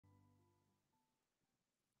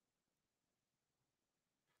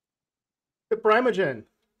ThePrimeagen,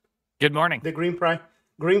 Good morning. the Green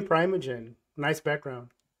Primeagen. Nice background.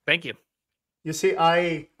 Thank you. You see,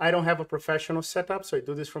 I don't have a professional setup, so I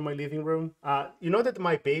do this from my living room. You know that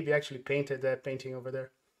my baby actually painted that painting over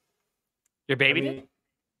there. Your Let baby did? me.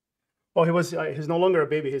 Oh, he's no longer a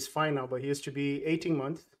baby. He's fine now, but he used to be 18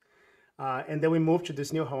 months. And then we moved to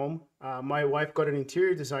this new home. My wife got an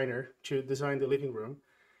interior designer to design the living room,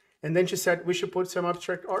 and then she said we should put some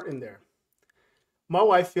abstract art in there. My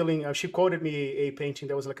wife feeling she quoted me a painting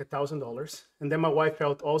that was like $1,000, and then my wife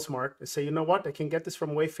felt all smart and say, you know what, I can get this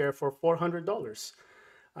from Wayfair for $400.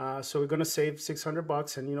 So we're gonna save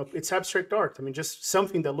 $600, and it's abstract art. I mean, just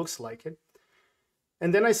something that looks like it.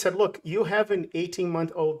 And then I said, look, you have an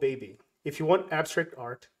 18-month-old baby. If you want abstract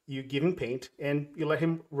art, you give him paint and you let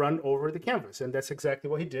him run over the canvas, and that's exactly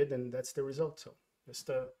what he did, and that's the result. So just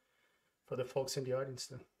for the folks in the audience,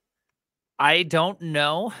 then. I don't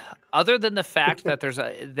know, other than the fact that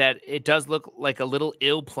that it does look like a little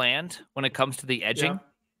ill planned when it comes to the Yeah. edging.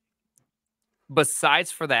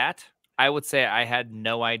 Besides for that, I would say I had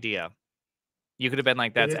no idea. You could have been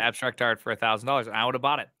like, It "That's is. abstract art for $1,000," and I would have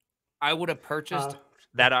bought it. I would have Uh, purchased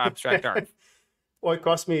that abstract art. well, it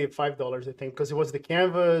cost me $5, I think, because it was the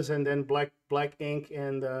canvas and then black ink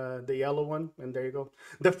and the yellow one, and there you go.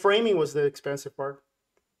 The framing was the expensive part.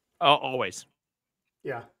 Oh, always.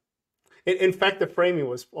 Yeah. In fact, the framing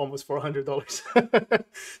was almost $400.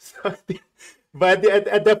 So, but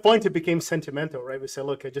at that point, it became sentimental, right? We said,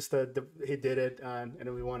 look, he did it,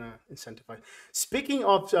 and we want to incentivize. Speaking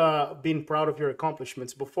of being proud of your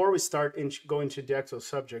accomplishments, before we start going to the actual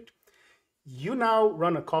subject, you now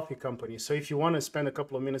run a coffee company. So if you want to spend a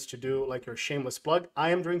couple of minutes to do like your shameless plug,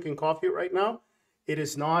 I am drinking coffee right now. It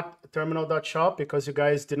is not terminal.shop because you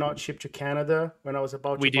guys did not ship to Canada when I was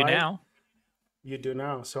about We to do buy it. now. You do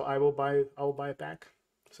now. So I will buy it back.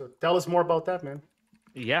 So tell us more about that, man.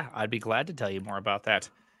 Yeah, I'd be glad to tell you more about that.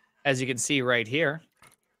 As you can see right here,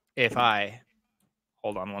 if I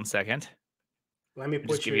hold on one second, Let me just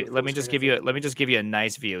put give you you let full me just screen. I give think you it let me will. just give you a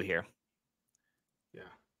nice view here. Yeah.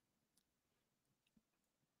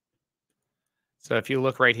 So if you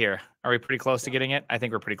look right here, are we pretty close to Yeah. getting it? I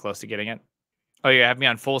think we're pretty close to getting it. Oh, you have me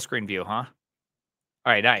on full screen view, huh? All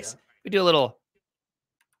right, Yeah. nice. We do a little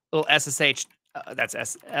SSH. A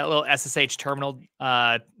little SSH terminal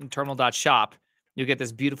shop. You get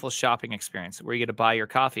this beautiful shopping experience where you get to buy your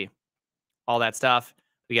coffee, all that stuff.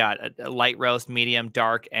 We got a light roast, medium,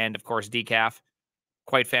 dark, and of course decaf.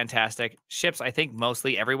 Quite fantastic. Ships, I think,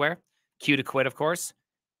 mostly everywhere. Q to quit, of course.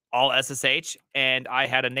 All SSH. And I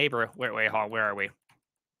had a neighbor. Wait, hold on. Where are we?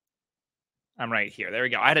 I'm right here. There we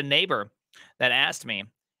go. I had a neighbor that asked me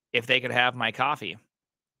if they could have my coffee.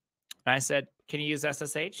 And I said, "Can you use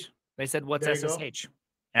SSH?" They said, "What's There you go. SSH?"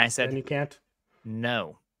 And I Then said, you can't.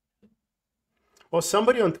 "No." Well,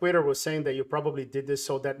 somebody on Twitter was saying that you probably did this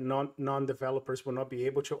so that non developers will not be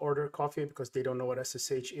able to order coffee because they don't know what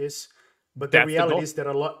SSH is. But the That's the reality goal. is that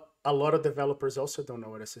a lot of developers also don't know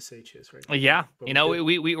what SSH is, right? Yeah, But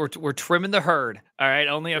we do. we're trimming the herd. All right,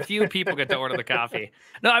 only a few people get to order the coffee.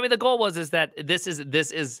 No, I mean the goal is that this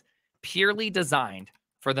is purely designed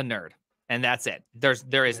for the nerd, and that's it. There is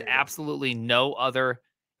There you go. absolutely no other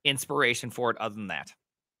inspiration for it other than that.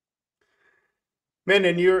 Man,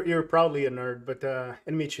 and you're probably a nerd, but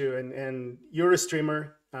and me too. And you're a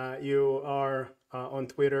streamer. You are on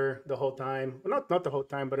Twitter the whole time. Well, not the whole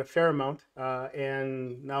time, but a fair amount.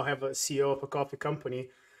 And now have a CEO of a coffee company.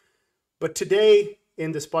 But today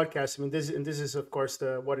in this podcast, I mean, this is of course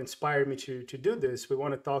the what inspired me to do this. We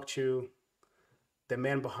want to talk to the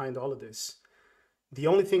man behind all of this. The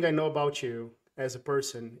only thing I know about you as a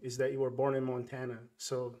person is that you were born in Montana.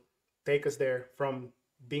 So take us there from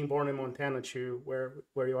being born in Montana to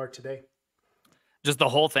where you are today. Just the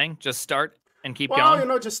whole thing. Just start and keep Well,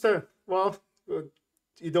 going. just uh,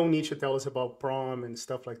 you don't need to tell us about prom and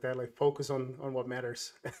stuff like that. Like focus on what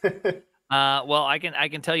matters. Well, I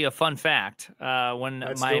can tell you a fun fact. When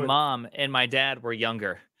Let's my do it. mom and my dad were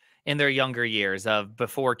younger, in their younger years of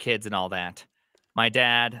before kids and all that, my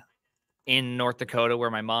dad in North Dakota,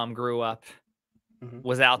 where my mom grew up, Hmm.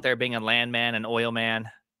 was out there being a landman, an oil man,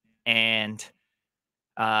 and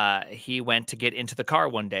he went to get into the car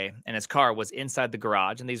one day, and his car was inside the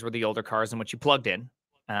garage, and these were the older cars in which you plugged in,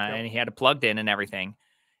 Yep. and he had it plugged in and everything.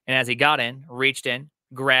 And as he got in, reached in,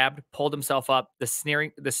 grabbed, pulled himself up, the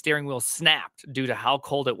steering wheel snapped due to how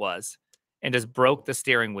cold it was, and just broke Oh. the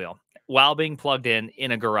steering wheel while being plugged in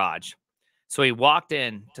a garage. So he walked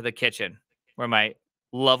in to the kitchen where my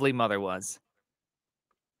lovely mother was,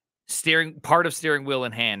 steering wheel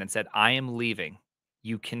in hand, and said, "I am leaving.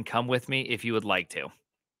 You can come with me if you would like to."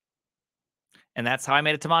 And that's how I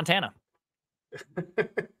made it to Montana.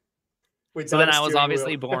 So without then a I was steering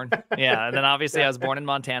obviously wheel. born. Yeah, and then obviously I Yeah. was born in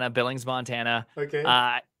Montana, Billings, Montana. Okay.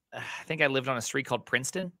 I think I lived on a street called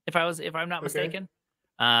Princeton, if I'm not Okay. mistaken.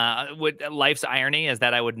 Life's irony is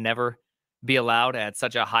that I would never be allowed at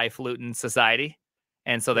such a highfalutin society,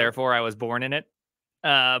 and so Yeah. therefore I was born in it,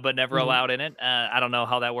 but never Hmm. allowed in it. I don't know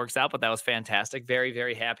how that works out, but that was fantastic. Very,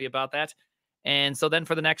 very happy about that. And so then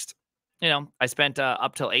for the next, I spent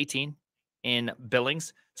up till 18 in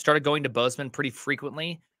Billings. Started going to Bozeman pretty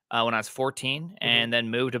frequently when I was 14, Hmm. and then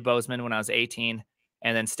moved to Bozeman when I was 18,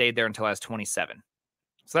 and then stayed there until I was 27.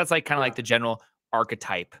 So that's like kind of like Yeah. the general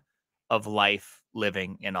archetype of life,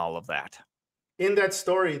 living, and all of that. In that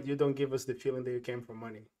story, you don't give us the feeling that you came from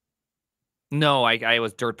money. No, I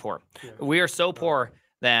was dirt poor. Yeah. We are so Okay. poor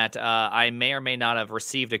that I may or may not have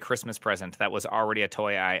received a Christmas present that was already a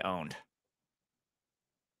toy I owned.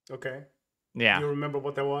 Okay. Do Yeah, you remember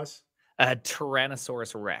what that was? a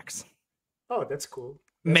Tyrannosaurus Rex. Oh, that's cool.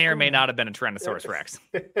 That's May or cool, may man. not have been a Yeah. Tyrannosaurus Rex.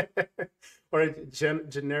 Or a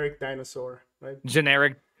generic dinosaur, right?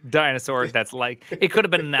 Generic dinosaur that's like, it could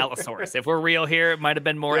have been an Allosaurus. If we're real here, it might have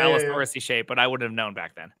been more Yeah, yeah, yeah. Allosaurus shape, but I wouldn't have known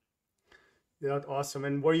back then. Yeah, awesome.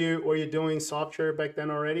 And were you doing software back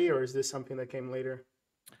then already, or is this something that came later?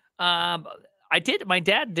 Um, I did. My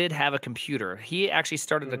dad did have a computer. He actually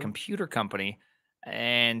started a Hmm. computer company,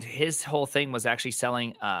 and his whole thing was actually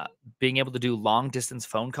selling, being able to do long distance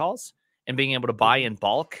phone calls and being able to buy Hmm. in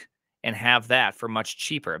bulk and have that for much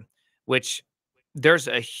cheaper. Which there's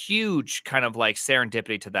a huge kind of like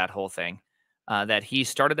serendipity to that whole thing. That he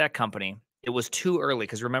started that company. It was too early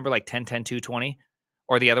because remember like 1010 220,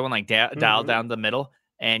 or the other one like dial Hmm. down the middle,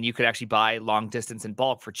 and you could actually buy long distance in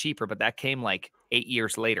bulk for cheaper. But that came like 8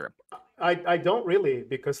 years later. I don't really,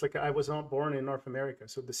 because like I was not born in North America,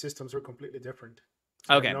 so the systems are completely different.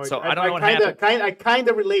 So I have Okay, no so idea. I don't I know what kind happened. of kind I kind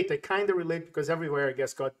of relate. I kind of relate because everywhere I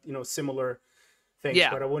guess got similar things,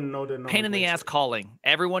 Yeah, but I wouldn't know the pain in the ass nomenclature. calling.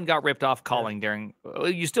 Everyone got ripped off Yeah. calling during. Well,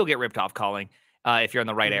 you still get ripped off calling if you're in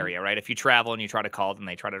the right Hmm. area, right? If you travel and you try to call, then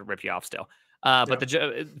they try to rip you off still. But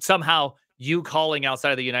Yeah. somehow you calling outside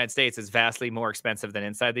of the United States is vastly more expensive than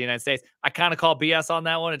inside the United States. I kind of call BS on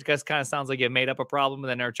that one. It just kind of sounds like you made up a problem and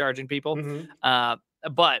then they're charging people. Hmm. Uh,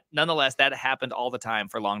 but nonetheless, that happened all the time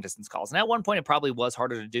for long distance calls. And at one point, it probably was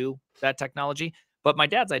harder to do that technology. But my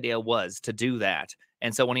dad's idea was to do that.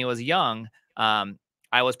 And so when he was young, um,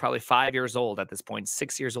 I was probably 5 years old at this point,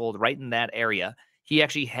 6 years old, right in that area. He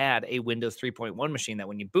actually had a Windows 3.1 machine that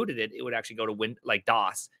when you booted it, it would actually go to like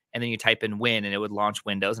DOS, and then you type in Win, and it would launch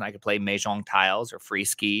Windows, and I could play Mahjong Tiles or Free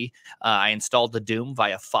Ski. I installed the Doom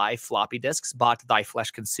via 5 floppy disks, bought Thy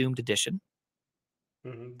Flesh Consumed edition.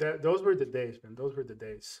 Those were the days, man. Those were the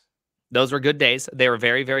days. Those were good days. They were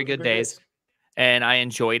very, very Those were good good days. days. And I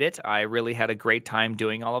enjoyed it. I really had a great time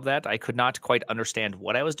doing all of that. I could not quite understand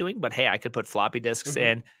what I was doing, but hey, I could put floppy disks Hmm.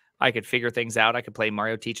 in. I could figure things out. I could play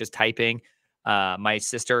Mario Teaches Typing. My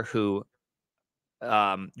sister, who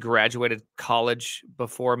graduated college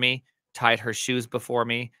before me, tied her shoes before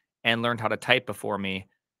me, and learned how to type before me,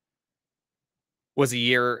 was a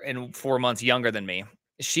year and 4 months younger than me.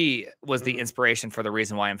 She was the Hmm. inspiration for the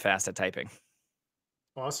reason why I'm fast at typing.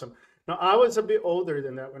 Awesome. Now, I was a bit older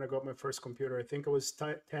than that when I got my first computer. I think I was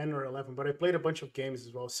 10 or 11, but I played a bunch of games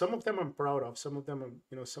as well. Some of them I'm proud of. Some of them,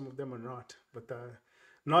 some of them are not. But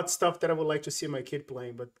not stuff that I would like to see my kid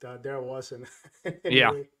playing. But there I was, and Yeah.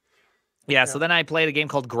 anyway, Yeah, so yeah, then I played a game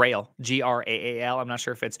called Grail, Graal. I'm not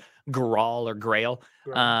sure if it's Graal or Grail.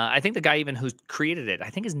 grow. I think the guy even who created it, I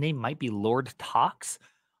think his name might be Lord Talks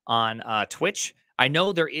on Twitch. I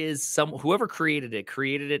know there is whoever created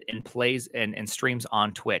it and plays and streams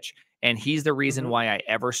on Twitch. And he's the reason Hmm. why I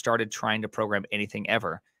ever started trying to program anything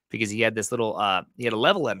ever, because he had this little he had a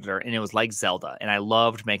level editor and it was like Zelda. And I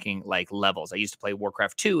loved making like levels. I used to play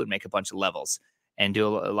Warcraft 2 and make a bunch of levels and do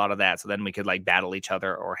a lot of that. So then we could like battle each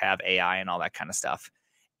other or have AI and all that kind of stuff.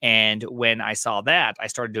 And when I saw that, I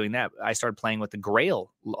started doing that. I started playing with the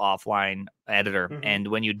Grail offline editor. Hmm. And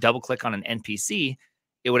when you double click on an NPC,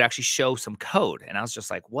 it would actually show some code. And I was just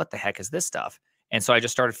like, what the heck is this stuff? And so I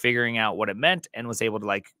just started figuring out what it meant and was able to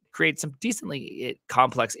like create some decently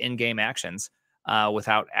complex in game actions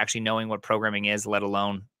without actually knowing what programming is, let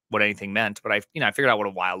alone what anything meant. But I figured out what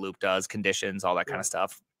a while loop does, conditions, all that kind Yeah. of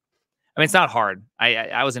stuff. I mean, it's not hard.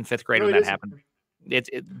 I was in fifth grade No, when it that isn't. happened.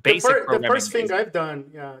 Basic The programming first thing is. I've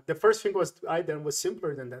done, yeah, the first thing was I done was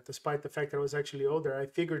simpler than that. Despite the fact that I was actually older, I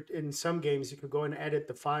figured in some games you could go and edit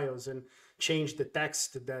the files and change the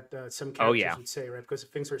text that some Oh characters yeah. would say, right? Because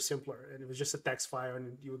things were simpler, and it was just a text file,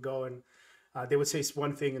 and you would go and they would say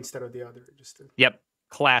one thing instead of the other. Just to, Yep.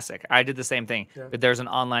 Classic. I did the same thing. yeah. But there's an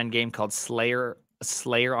online game called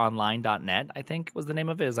SlayerOnline.net, I think was the name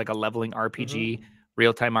of it. It's like a leveling Hmm. RPG,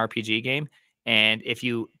 real-time RPG game. And if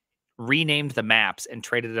you renamed the maps and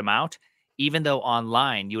traded them out, even though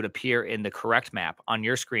online you would appear in the correct map on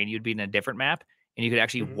your screen, you'd be in a different map and you could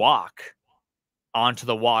actually Hmm. walk onto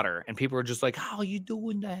the water. And people were just like, how are you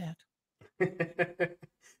doing that?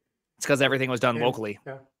 It's because everything was done And locally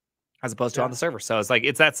yeah, as opposed to on yeah, the server. So it's like,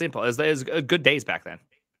 it's that simple. It was good days back then.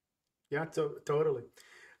 yeah, totally.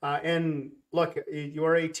 And look, you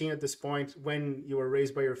are 18 at this point. When you were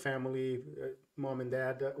raised by your family, mom and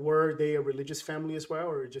dad, were they a religious family as well,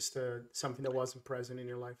 or just something that wasn't present in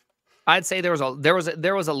your life? I'd say there was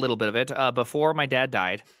a little bit of it before my dad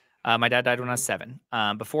died. My dad died when I was Hmm.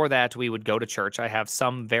 7. Before that, we would go to church. I have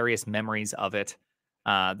some various memories of it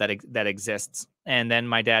that exists. And then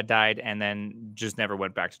my dad died, and then just never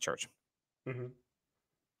went back to church. Hmm.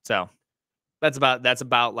 So that's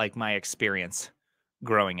about like my experience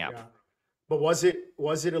growing up. Yeah. But was it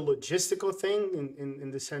a logistical thing in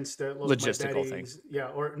the sense that, look, my Logistical thing. daddy's, yeah,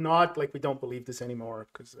 or not, like we don't believe this anymore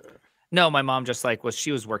because No, my mom just like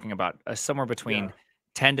she was working about somewhere yeah, between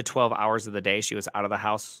 10 to 12 hours of the day. She was out of the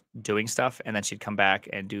house doing stuff, and then she'd come back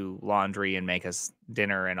and do laundry and make us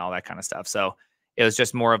dinner and all that kind of stuff. So it was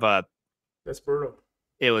just more of a, that's brutal.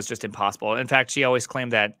 it was just impossible. In fact, she always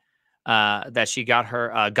claimed that that she got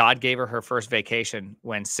her God gave her her first vacation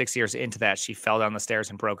when 6 years into that she fell down the stairs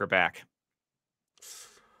and broke her back.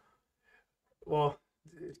 Well,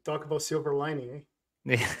 talk about silver lining,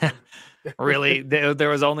 Yeah, eh? really, there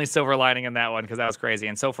was only silver lining in that one because that was crazy.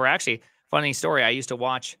 And so for actually funny story, I used to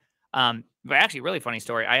watch. But actually, really funny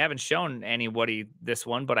story. I haven't shown anybody this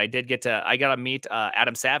one, but I got to meet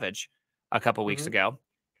Adam Savage a couple weeks Hmm. ago.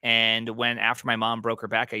 And when after my mom broke her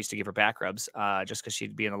back, I used to give her back rubs just because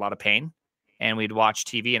she'd be in a lot of pain. And we'd watch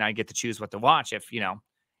TV, and I'd get to choose what to watch.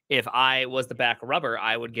 If I was the back rubber,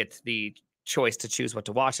 I would get the choice to choose what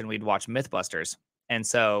to watch, and we'd watch MythBusters. And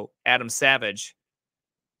so Adam Savage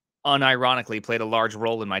unironically played a large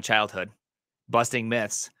role in my childhood, busting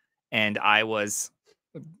myths, and I was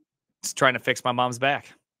trying to fix my mom's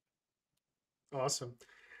back. Awesome.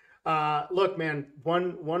 Look, man,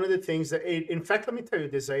 one of the things that, in fact, let me tell you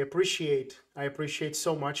this: I appreciate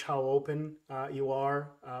so much how open you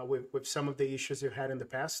are with some of the issues you've had in the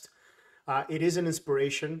past. It is an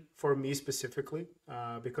inspiration for me specifically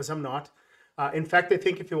because I'm not. In fact, I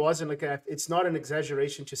think if it wasn't it's not an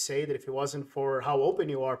exaggeration to say that if it wasn't for how open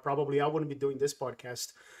you are, probably I wouldn't be doing this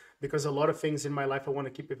podcast because a lot of things in my life I want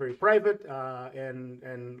to keep it very private.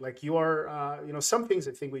 And like you are, some things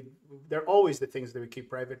I think they're always the things that we keep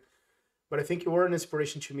private. But I think you were an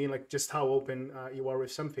inspiration to me, like just how open you are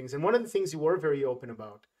with some things. And one of the things you were very open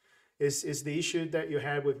about is the issue that you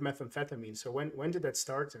had with methamphetamine. So when did that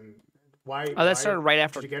start, and why Oh, that why started right did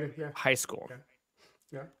after you get it? Yeah, high school. yeah,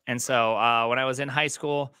 yeah. And so when I was in high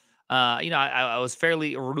school, I was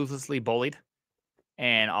fairly ruthlessly bullied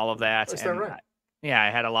and all of that. Is that And right? yeah, I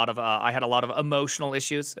had a lot of emotional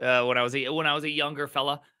issues when I was a younger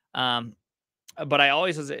fella. Um, but I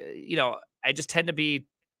always was, I just tend to be,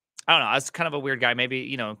 I don't know. I was kind of a weird guy.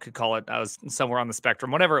 Maybe, could call it, I was somewhere on the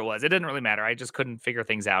spectrum, whatever it was. It didn't really matter. I just couldn't figure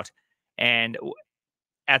things out. And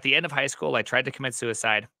at the end of high school, I tried to commit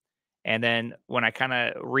suicide. And then when I kind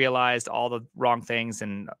of realized all the wrong things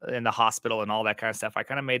and in the hospital and all that kind of stuff, I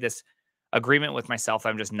kind of made this agreement with myself.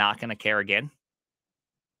 I'm just not going to care again.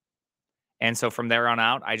 And so from there on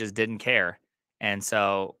out, I just didn't care. And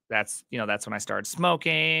so that's when I started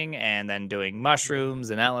smoking and then doing Yeah. mushrooms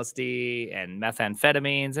and LSD and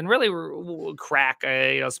methamphetamines and really crack.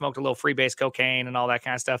 I, smoked a little freebase cocaine and all that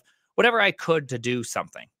kind of stuff. Whatever I could to do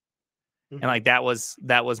something. And Hmm. like that was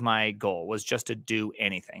my goal, was just to do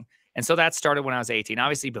anything. And so that started when I was 18.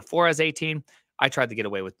 Obviously, before I was 18, I tried to get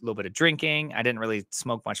away with a little bit of drinking. I didn't really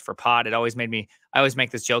smoke much for pot. I always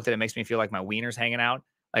make this joke that it makes me feel like my wiener's hanging out.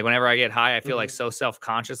 Like whenever I get high, I feel like Hmm. so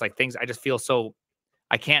self-conscious. Like things I just feel so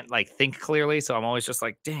I can't like think clearly. So I'm always just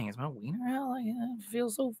like, dang, is my wiener out? Like, I feel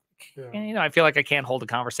so Yeah. I feel like I can't hold a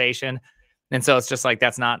conversation. And so it's just like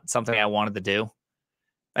that's not something I wanted to do.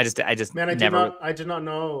 I just Man, I did never. not. I did not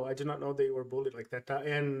know. I did not know that you were bullied like that.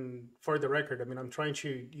 And for the record, I mean, I'm trying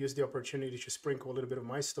to use the opportunity to sprinkle a little bit of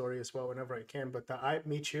my story as well whenever I can. But I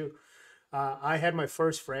meet you. I had my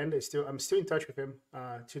first friend. I'm still in touch with him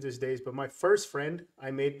to this days. But my first friend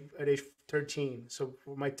I made at age 13. So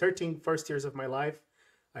for my 13 first years of my life,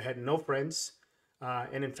 I had no friends.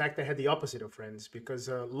 And in fact, I had the opposite of friends because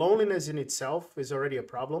loneliness in itself is already a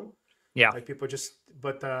problem. Yeah. Like people just,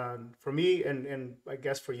 but for me, and I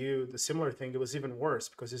guess for you, the similar thing, it was even worse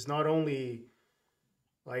because it's not only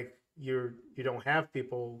like you don't have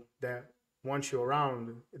people that want you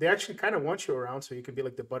around. They actually kind of want you around so you can be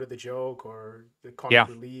like the butt of the joke or the Yeah. comic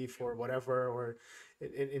relief or whatever, or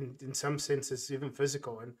in some senses even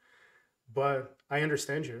physical. And but I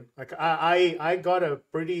understand you. Like I got a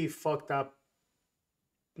pretty fucked up,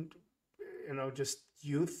 just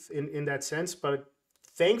youth in that sense. But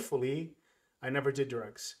thankfully, I never did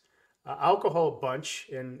drugs. Alcohol a bunch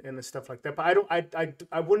and the stuff like that. But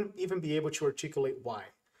I wouldn't even be able to articulate why.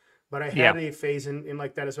 But I Yeah. had a phase in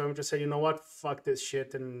like that as well. I just said, you know what, fuck this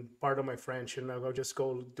shit, and pardon my French, and I'll just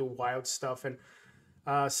go do wild stuff. And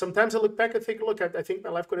sometimes I look back and think, look, I think my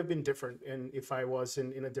life could have been different, and if I was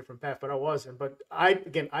in a different path, but I wasn't. But I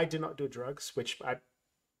did not do drugs, which I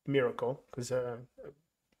miracle because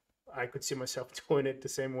I could see myself doing it the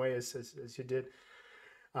same way as you did.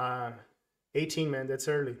 Uh, 18, man, that's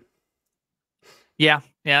early. Yeah.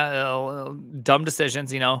 Yeah. Dumb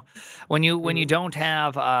decisions, when you Hmm. don't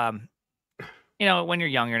have, when you're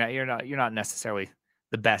young, you're not necessarily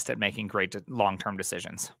the best at making great long-term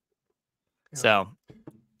decisions. Yeah. So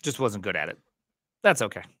just wasn't good at it. That's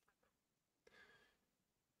okay.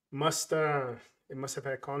 Must it must have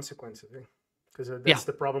had consequences, because Yeah. that's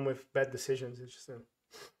the problem with bad decisions. It's just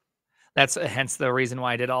That's hence the reason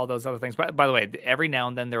why I did all those other things. By the way, every now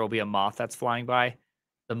and then there will be a moth that's flying by.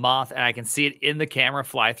 The moth, and I can see it in the camera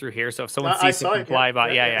fly through here. So if someone I sees saw something it. Yeah, fly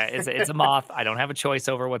by, yeah, yeah, yeah, it's yeah. a moth. I don't have a choice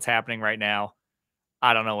over what's happening right now.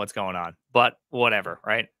 I don't know what's going on, but whatever,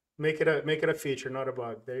 right? Make it a feature, not a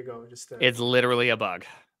bug. There you go. Just It's literally a bug,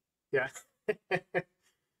 yeah. Good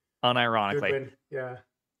unironically. win. Yeah.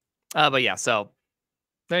 But yeah, so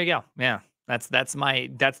there you go. Yeah. That's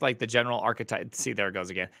like the general archetype. See, there it goes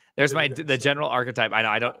again. There's the So general archetype.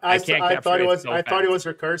 I know I I can't I capture thought it it was so I thought it fast. was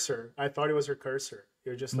her cursor. I thought it was her cursor.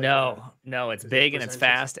 You're just like No, no, it's because it big and it's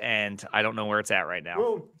presents us. fast, and I don't know where it's at right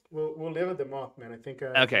now. We'll live with the moth, man. I think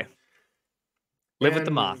Okay, live with the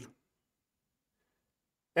and moth.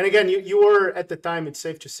 and again, you were at the time. It's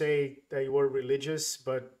safe to say that you were religious,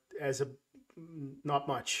 but as a not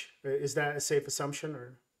much. Is that a safe assumption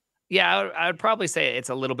or? Yeah, I would probably say it's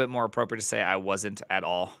a little bit more appropriate to say I wasn't at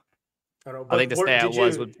all. I don't know. I think But to say I did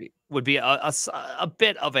was you would be a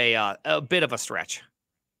bit of a bit of a stretch.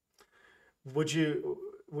 would you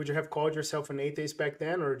have called yourself an atheist back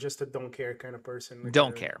then, or just a don't care kind of person, like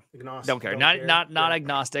Don't a care. Don't agnostic? care. Don't Not care. not not Yeah,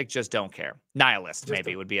 agnostic, just don't care. Nihilist just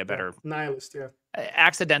maybe a would be a yeah better nihilist. Yeah.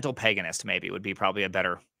 accidental paganist maybe would be probably a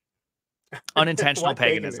better unintentional Why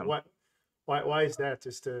pagan? paganism. Why is that?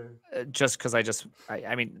 Just Just because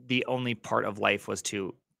I mean, the only part of life was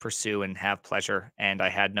to pursue and have pleasure, and I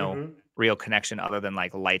had no mm-hmm, real connection other than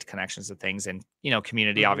like light connections to things. And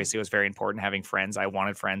community mm-hmm. obviously was very important. Having friends, I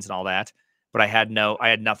wanted friends and all that, but I had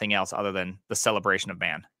nothing else other than the celebration of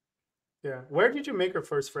man. Yeah. Where did you make your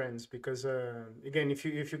first friends? Because again, if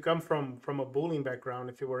you come from a bullying background,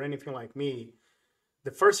 if you were anything like me, the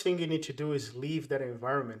first thing you need to do is leave that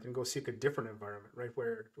environment and go seek a different environment, right?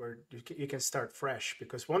 Where you can start fresh.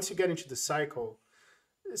 Because once you get into the cycle,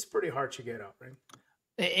 it's pretty hard to get out, right?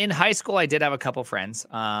 In high school, I did have a couple friends.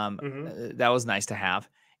 Mm-hmm. That was nice to have.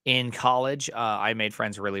 In college, I made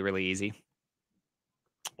friends really, really easy.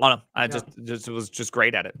 Well, no, I Yeah. just was just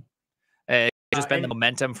great at it. Just been the And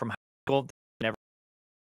momentum from high school, never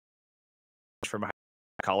from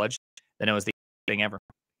college, then it was the thing ever.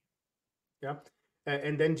 yeah.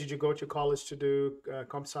 And then did you go to college to do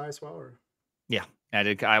comp sci as well, or Yeah, I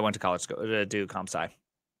did. I went to college to do comp sci.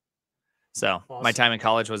 So my awesome? time in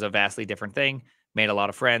college was a vastly different thing. Made a lot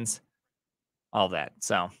of friends, all that.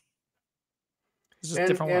 So it's just a And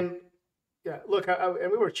different world. and yeah, look,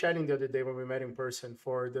 and we were chatting the other day when we met in person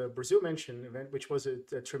for the Brazil Mention event, which was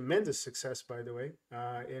a tremendous success, by the way.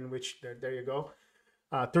 In which there you go.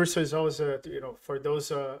 Thursday is always, for those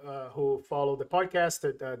who follow the podcast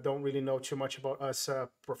that don't really know too much about us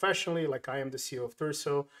professionally, like I am the CEO of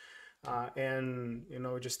Thurso, and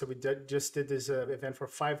just did this event for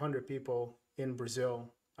 500 people in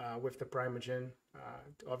Brazil with the Primeagen.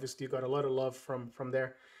 Obviously, you got a lot of love from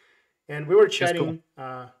there, and we were It was cool.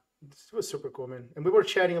 chatting. It was super cool, man. And we were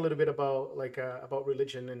chatting a little bit about about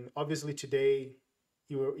religion, and obviously today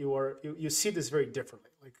you see this very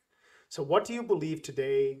differently. Like, so what do you believe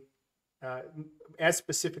today, uh, as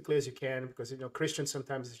specifically as you can? Because Christian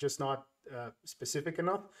sometimes is just not specific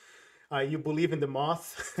enough. You believe in the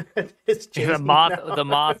moth. It's changing The now.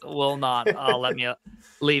 moth will not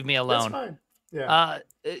leave me That's alone. fine. Yeah.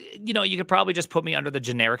 You could probably just put me under the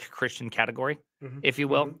generic Christian category, Hmm. if you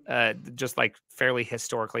Hmm. will. Just like fairly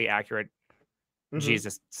historically accurate Hmm.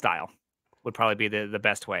 Jesus style would probably be the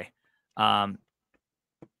best way. Um,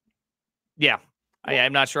 yeah,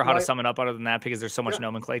 I'm not sure how to Why? sum it up other than that because there's so much Yeah.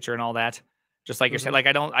 nomenclature and all that. Just like you're saying, Hmm. like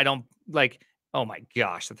I don't like Oh my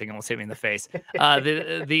gosh, the thing almost hit me in the face.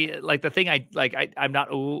 The thing I'm not.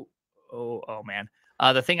 Oh man.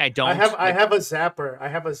 The thing I don't I like. have a zapper. I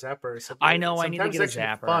have a zapper. So I know I need to sometimes get a it's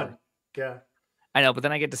actually zapper. fun. Yeah. I know, but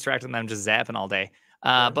then I get distracted and I'm just zapping all day.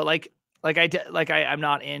 Yeah. But I'm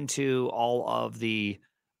not into all of the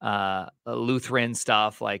Lutheran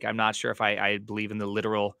stuff. Like I'm not sure if I believe in the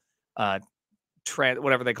literal uh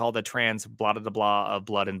whatever they call the trans blah blah blah of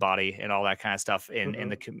blood and body and all that kind of stuff Hmm.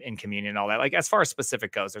 in communion and all that. Like as far as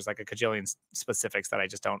specific goes, there's like a cajillion specifics that I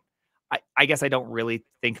just don't. I guess I don't really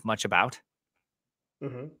think much about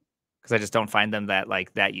Hmm. because I just don't find them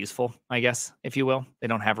that useful. I guess if you will, they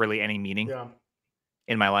don't have really any meaning Yeah.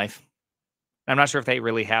 in my life. I'm not sure if they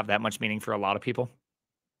really have that much meaning for a lot of people.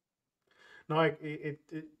 No, it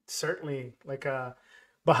certainly like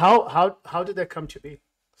but how did that come to be?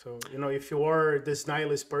 So if you are this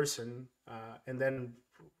nihilist person, and then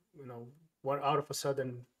you know what out of a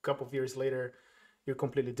sudden, a couple of years later, you're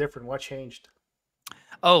completely different. What changed?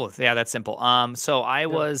 Oh, yeah, that's simple. Yeah. So I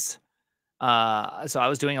was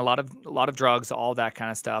doing a lot of drugs, all that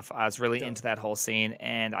kind of stuff. I was really Yeah. into that whole scene,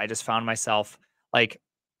 and I just found myself like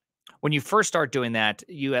when you first start doing that,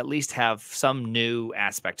 you at least have some new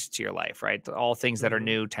aspect to your life, right? All things that are Hmm.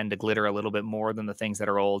 new tend to glitter a little bit more than the things that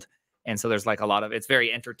are old. And so there's like a lot of it's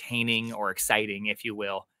very entertaining or exciting, if you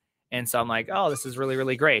will. And so I'm like, oh, this is really,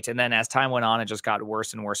 really great. And then as time went on, it just got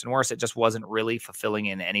worse and worse and worse. It just wasn't really fulfilling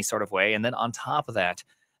in any sort of way. And then on top of that,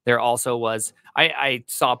 there also was I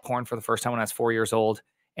saw porn for the first time when I was 4 years old.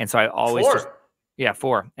 And so I always just Four, yeah,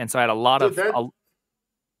 four. And so I had a lot dude. of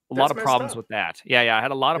a lot That's of messed problems up. with that. Yeah, yeah, I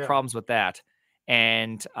had a lot of Yeah. problems with that,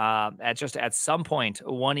 and, at some point,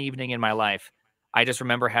 one evening in my life, I just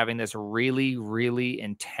remember having this really, really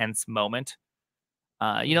intense moment.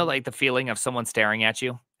 Hmm. Like, the feeling of someone staring at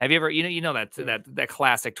you? Have you ever that Yeah. that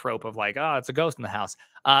classic trope of, like, "Oh, it's a ghost in the house."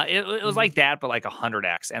 It was Hmm. like that, but, like,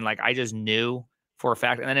 100x, and, like, I just knew for a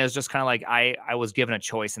fact, and then it was just kinda like I was given a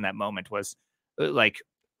choice in that moment was, like,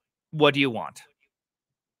 "What do you want?"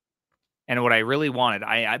 And what I really wanted,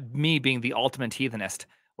 me being the ultimate heathenist,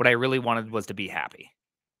 what I really wanted was to be happy.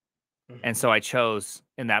 And Hmm. so I chose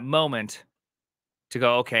in that moment to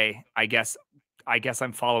go, okay, I guess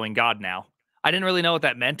I'm following God now. I didn't really know what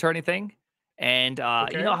that meant or anything. And you know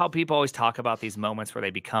Okay. how people always talk about these moments where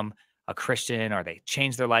they become a Christian or they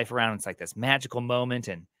change their life around. It's like this magical moment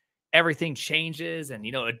and everything changes and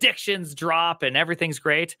addictions drop and everything's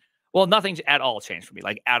great. Well, nothing at all changed for me,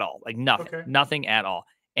 like at all, like nothing, Okay. nothing at all.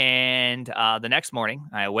 And the next morning,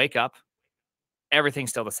 I wake up, everything's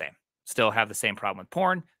still the same. Still have the same problem with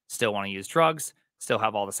porn, still want to use drugs, still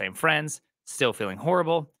have all the same friends, still feeling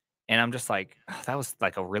horrible. And I'm just like, "Ugh, that was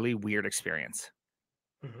like a really weird experience."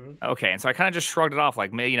 Hmm. Okay. And so I kind of just shrugged it off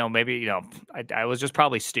like, maybe, I was just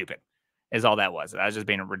probably stupid, is all that was. I was just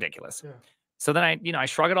being ridiculous. Yeah. So then I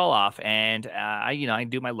shrug it all off and I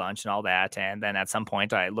do my lunch and all that. And then at some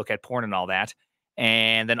point I look at porn and all that.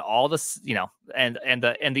 And then all this, and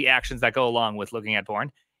the actions that go along with looking at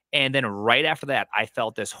porn. And then right after that, I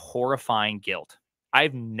felt this horrifying guilt.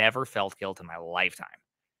 I've never felt guilt in my lifetime.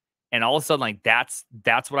 And all of a sudden, like that's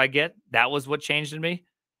what I get. That was what changed in me.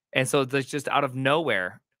 And so there's just out of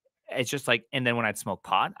nowhere, it's just like, and then when I'd smoke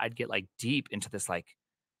pot, I'd get like deep into this, like,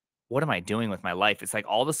 what am I doing with my life? It's like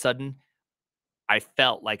all of a sudden I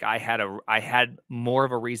felt like I had more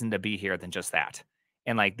of a reason to be here than just that.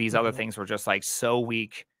 And like these other Hmm. things were just like so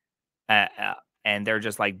weak, and they're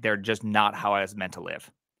just not how I was meant to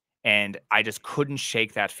live. And I just couldn't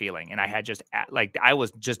shake that feeling. And I had just like I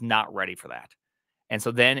was just not ready for that. And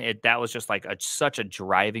so then that was just like such a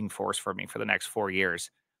driving force for me for the next 4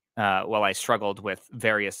 years, while I struggled with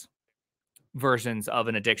various versions of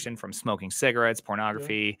an addiction from smoking cigarettes, Yeah.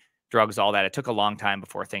 pornography, drugs, all that. It took a long time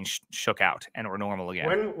before things shook out and were normal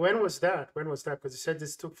again. When was that? When was that? Because you said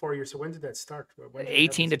this took 4 years. So when did that start? When did you have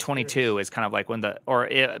 18 this to 22 experience? is kind of like when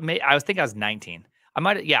I think I was 19.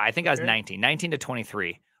 I think I was Okay. 19 to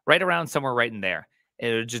 23, right around somewhere right in there.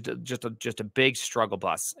 It was just a big struggle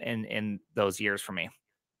bus in those years for me.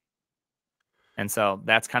 And so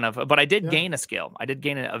that's kind of, but I did Yeah. gain a skill. I did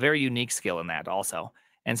gain a very unique skill in that also.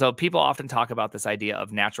 And so people often talk about this idea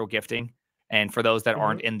of natural gifting. And for those that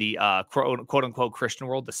aren't Hmm. in the quote unquote Christian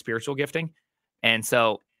world, the spiritual gifting. And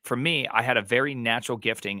so for me, I had a very natural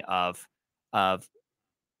gifting of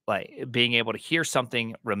like being able to hear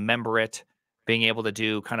something, remember it, being able to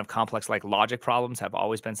do kind of complex like logic problems have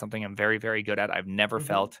always been something I'm very, very good at. I've never Hmm.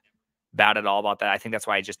 felt bad at all about that. I think that's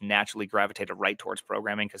why I just naturally gravitated right towards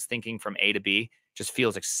programming because thinking from A to B just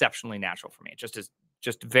feels exceptionally natural for me. It just is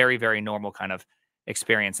just very, very normal kind of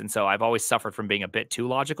experience. And so I've always suffered from being a bit too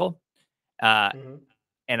logical. Uh, Hmm.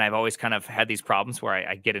 and I've always kind of had these problems where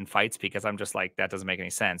I get in fights because I'm just like, that doesn't make any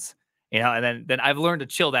sense, you know. And then I've learned to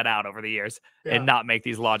chill that out over the years and Yeah. not make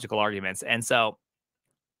these logical arguments. And so,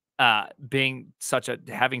 being such a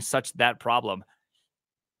having such that problem,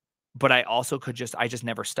 but I also I just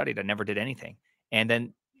never studied. I never did anything. And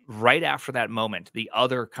then right after that moment, the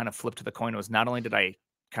other kind of flip to the coin was not only did I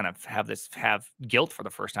kind of have guilt for the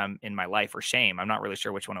first time in my life, or shame, I'm not really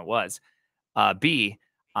sure which one it was. B,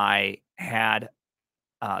 I had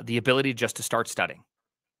the ability just to start studying.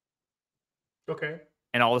 Okay.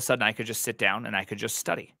 And all of a sudden I could just sit down and I could just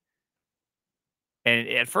study. And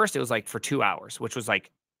at first it was like for 2 hours, which was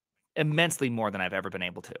like immensely more than I've ever been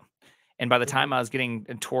able to. And by the Hmm. time I was getting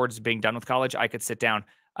towards being done with college, I could sit down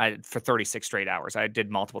for 36 straight hours. I did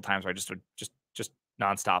multiple times where I just would just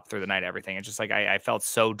nonstop through the night, everything. It's just like I felt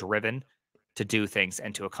so driven to do things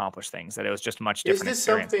and to accomplish things that it was just a much Is different this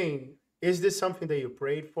experience. something? Is this something that you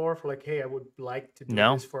prayed for like, hey, I would like to do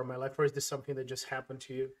No, this for my life, or is this something that just happened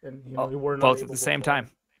to you and oh, you were not both at able the to same avoid? time.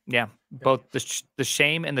 Yeah, Yeah. both the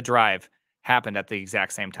shame and the drive happened at the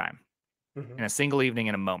exact same time Hmm. in a single evening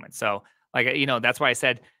in a moment. So, like, that's why I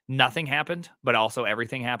said nothing happened, but also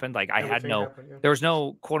everything happened. Like, Everything happened. Yeah. there was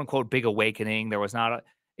no quote unquote big awakening. There was not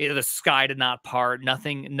the sky did not part.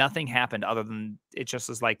 Nothing happened other than it just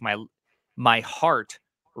was like my heart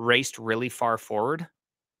raced really far forward,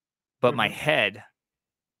 but my Hmm. head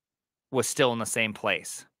was still in the same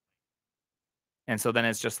place. And so then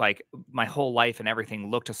it's just like my whole life and everything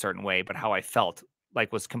looked a certain way, but how I felt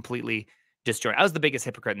like was completely disjointed. I was the biggest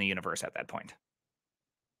hypocrite in the universe at that point.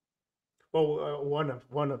 Well,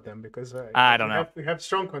 one of them, because I don't we know. have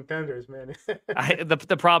strong contenders, man.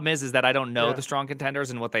 The problem is that I don't know the Yeah. strong contenders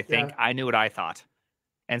and what they think. Yeah. I knew what I thought.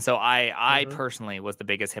 And so I Hmm. personally was the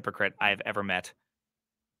biggest hypocrite I've ever met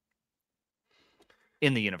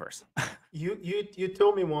in the universe. You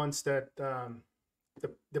told me once that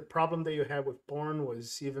the problem that you had with porn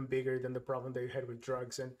was even bigger than the problem that you had with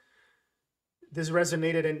drugs, and this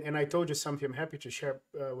resonated. And I told you something. I'm happy to share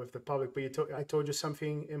with the public, but I told you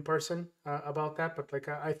something in person about that. But like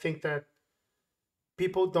I think that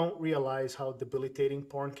people don't realize how debilitating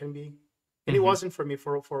porn can be, and it Mhm. wasn't for me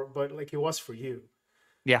but like it was for you.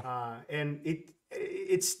 Yeah. And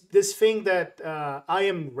it's this thing that I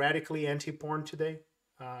am radically anti-porn today,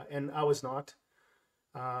 and I was not.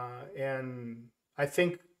 And I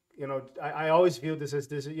think I always view this as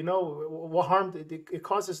this. What harm? It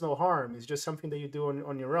causes no harm. It's just something that you do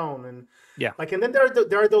on your own. And Yeah. like, and then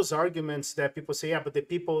there are those arguments that people say, yeah, but the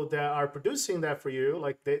people that are producing that for you,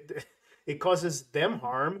 like it causes them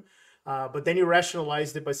harm. But then you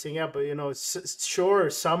rationalized it by saying, yeah, but sure,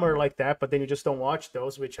 some are like that, but then you just don't watch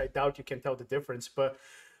those, which I doubt you can tell the difference. But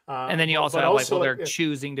And then you also but have like, also well, they're like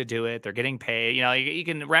choosing to do it. They're getting paid. You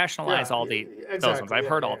can rationalize yeah, all those ones. exactly, I've yeah,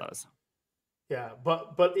 heard all yeah. those. Yeah,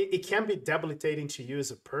 but it can be debilitating to you as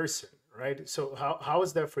a person, right? So how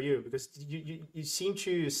is that for you? Because you seem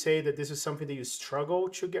to say that this is something that you struggle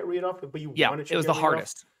to get rid of, but you Yeah, wanted it to was the get rid of.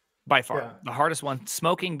 hardest by far. Yeah. The hardest one,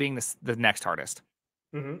 smoking being the next hardest.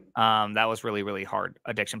 Hmm. That was really, really hard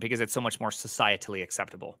addiction because it's so much more societally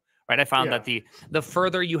acceptable, right? I found that Yeah, the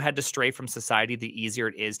further you had to stray from society, the easier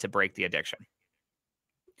it is to break the addiction.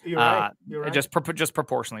 you're right. Uh, You're right. just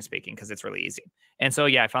proportionally speaking, because it's really easy. And so,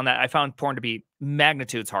 yeah, I found porn to be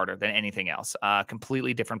magnitudes harder than anything else.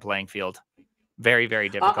 Completely different playing field. Very, very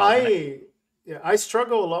difficult. And Yeah, I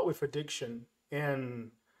struggle a lot with addiction,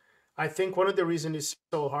 and I think one of the reasons it's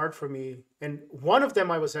so hard for me, and one of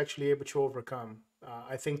them I was actually able to overcome.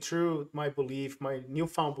 I think through my belief, my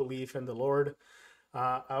newfound belief in the Lord,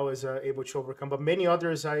 I was able to overcome. But many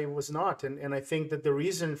others I was not, and I think that the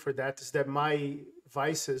reason for that is that my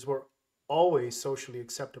vices were always socially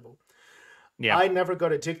acceptable. yeah, I never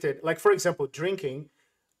got addicted. Like for example, drinking.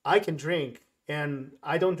 I can drink, and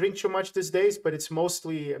I don't drink too much these days, but it's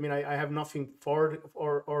mostly. I mean, I have nothing for it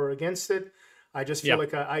or against it. I just feel yeah.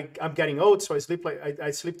 like I'm getting old, so I sleep like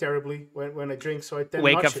I sleep terribly when I drink, so I tend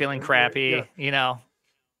Wake not up to feeling drink. Right? Yeah. crappy.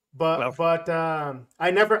 Well, But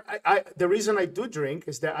I never. The reason I do drink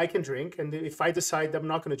is that I can drink, and if I decide I'm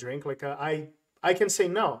not going to drink, like I can say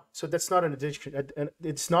no. So that's not an addiction.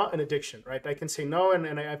 It's not an addiction, right? I can say no,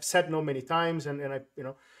 and I've said no many times, and I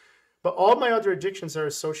But all my other addictions are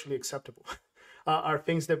socially acceptable. Are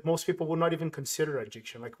things that most people would not even consider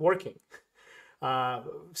addiction, like working,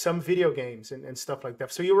 some video games, and stuff like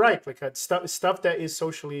that. So you're right, like stuff that is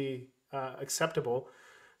socially acceptable.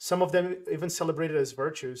 Some of them even celebrated as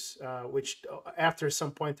virtues, which after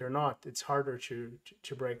some point they're not. It's harder to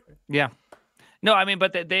break. Right? yeah. No, I mean,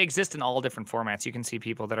 but they exist in all different formats. You can see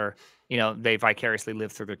people that are, they vicariously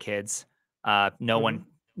live through their kids. Uh, no Mm-hmm. one,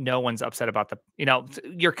 no one's upset about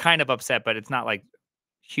you're kind of upset, but it's not like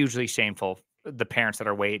hugely shameful. The parents that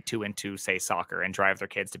are way too into, say, soccer and drive their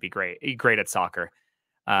kids to be great at soccer,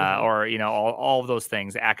 Hmm. or all of those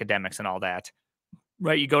things, academics and all that.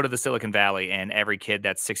 Right, you go to the Silicon Valley and every kid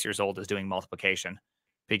that's 6 years old is doing multiplication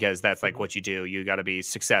because that's, like, Hmm. what you do. You gotta be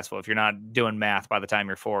successful. If you're not doing math by the time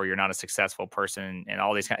you're 4, you're not a successful person, and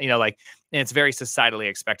all these like, and it's very societally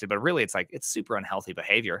expected, but really it's, like, it's super unhealthy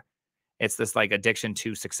behavior. It's this, like, addiction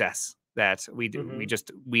to success that we Hmm.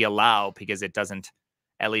 just we allow because it doesn't,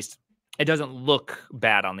 at least it doesn't look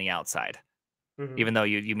bad on the outside, Hmm. even though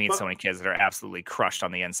you meet so But many kids that are absolutely crushed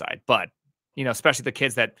on the inside. But, especially the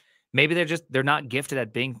kids that maybe they're not gifted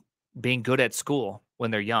at being good at school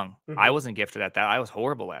when they're young. I hmm. wasn't gifted at that. I was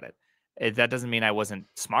horrible at it. That doesn't mean I wasn't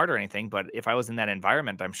smart or anything, but if I was in that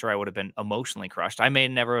environment, I'm sure I would have been emotionally crushed. I may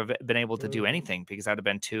never have been able to do Hmm. anything because I'd have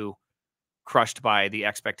been too crushed by the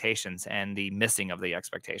expectations and the missing of the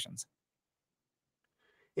expectations.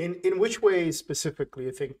 In which way specifically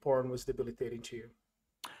you think porn was debilitating to you?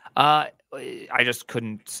 Uh, I just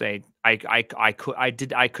couldn't say I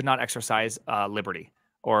could not exercise liberty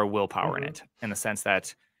or willpower in Hmm. it, in the sense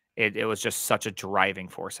that it was just such a driving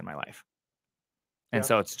force in my life. And Yeah.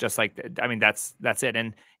 so it's just like, I mean, that's it.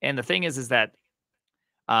 And the thing is that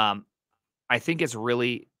um I think it's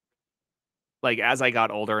really, like, as I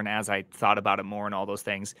got older and as I thought about it more and all those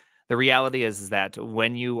things, the reality is that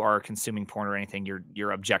when you are consuming porn or anything,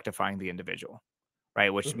 you're objectifying the individual, right?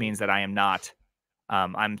 Which Hmm. means that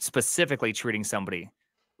I'm specifically treating somebody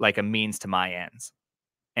like a means to my ends.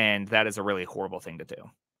 And that is a really horrible thing to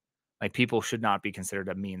do. Like, people should not be considered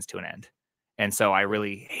a means to an end. And so I Yeah.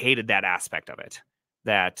 really hated that aspect of it,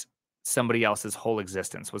 that somebody else's whole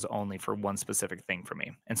existence was only for one specific thing for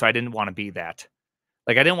me. And so I didn't want to be that.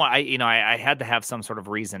 Like, I didn't want, I had to have some sort of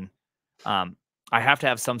reason. Um, I have to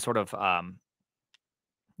have some sort of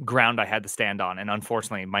ground I had to stand on. And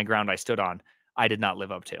unfortunately, my ground I stood on, I did not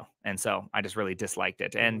live up to. And so I just really disliked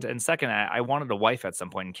it. And Hmm. and second, I wanted a wife at some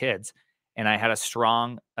point and kids. And I had a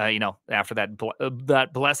strong, after that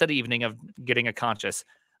blessed evening of getting a conscious,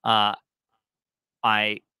 uh,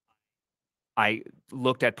 I I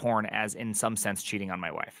looked at porn as, in some sense, cheating on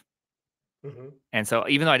my wife. Hmm. And so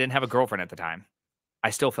even though I didn't have a girlfriend at the time, I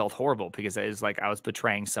still felt horrible because it was like I was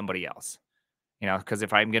betraying somebody else. Because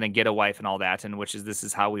if I'm gonna get a wife and all that, and which is this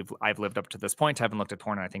is how I've lived up to this point. I haven't looked at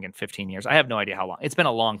porn, I think, in 15 years. I have no idea how long. It's been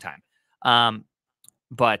a long time. Um,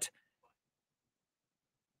 but,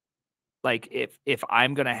 like, if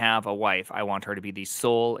I'm gonna have a wife, I want her to be the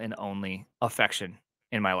sole and only affection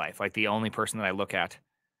in my life, like the only person that I look at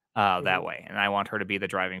that Hmm. way, and I want her to be the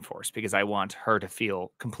driving force because I want her to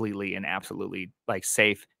feel completely and absolutely, like,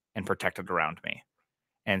 safe and protected around me.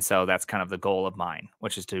 And so that's kind of the goal of mine,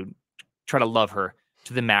 which is to try to love her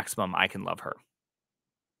to the maximum I can love her.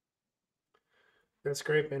 That's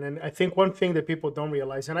great, man. And I think one thing that people don't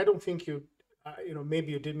realize, and I don't think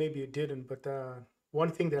maybe you did, maybe you didn't, but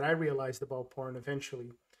one thing that I realized about porn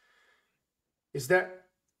eventually is that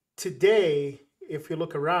today, if you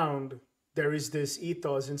look around, there is this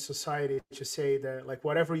ethos in society to say that like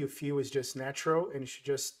whatever you feel is just natural, and you should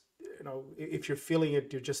just, if you're feeling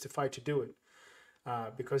it, you're justified to do it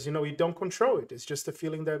because you don't control it. It's just a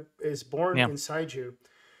feeling that is born Yeah. inside you.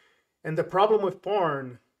 And the problem with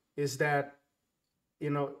porn is that you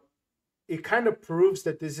know it kind of proves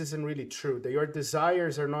that this isn't really true, that your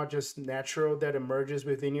desires are not just natural, that emerges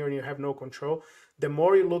within you and you have no control. The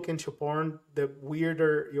more you look into porn, the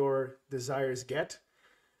weirder your desires get.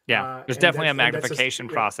 Yeah. There's And definitely a that's just, magnification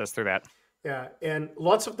yeah. process through that. Yeah, and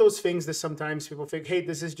lots of those things that sometimes people think, hey,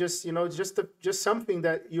 this is just just something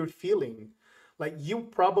that you're feeling. Like you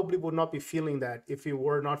probably would not be feeling that if it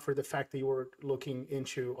were not for the fact that you were looking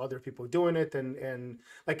into other people doing it, and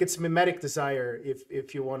like it's mimetic desire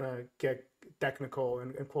if you want to get technical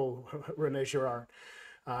and quote Rene Girard.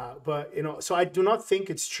 But so I do not think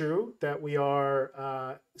it's true that we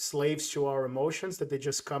are slaves to our emotions, that they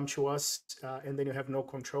just come to us and then you have no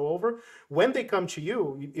control over. When they come to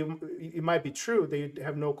you, it might be true that you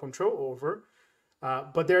have no control over,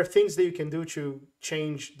 but there are things that you can do to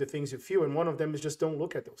change the things you feel, and one of them is just don't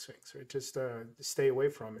look at those things, right? Just stay away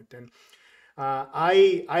from it. And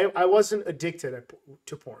I wasn't addicted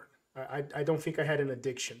to porn. I don't think I had an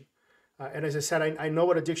addiction. And as I said, I know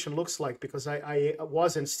what addiction looks like because I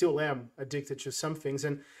was and still am addicted to some things.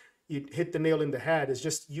 And you hit the nail in the head. It's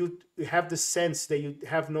just you have the sense that you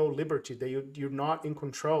have no liberty, that you're not in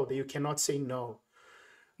control, that you cannot say no.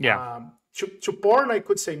 Yeah. To porn, I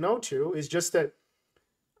could say no to. Is just that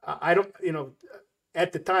I don't,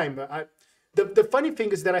 at the time, the funny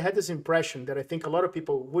thing is that I had this impression that I think a lot of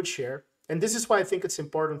people would share. And this is why I think it's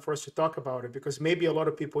important for us to talk about it, because maybe a lot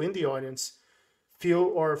of people in the audience feel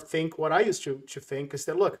or think what I used to think is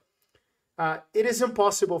that, look, it is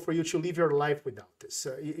impossible for you to live your life without this.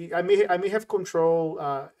 I may have control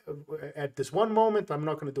at this one moment. I'm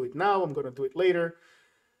not going to do it now. I'm going to do it later.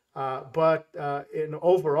 But in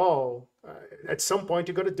overall, at some point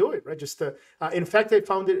you got to do it, right? Just in fact, I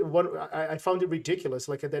found it ridiculous,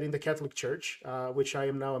 like that in the Catholic Church, which I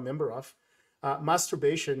am now a member of.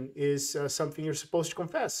 Masturbation is something you're supposed to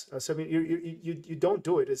confess. So I mean, you don't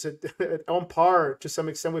do it. It's on par to some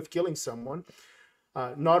extent with killing someone.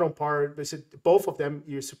 Not on par, but both of them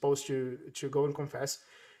you're supposed to go and confess.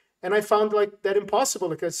 And I found like that impossible,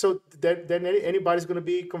 because so then anybody's going to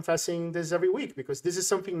be confessing this every week, because this is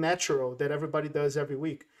something natural that everybody does every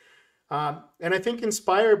week. And I think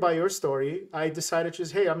inspired by your story, I decided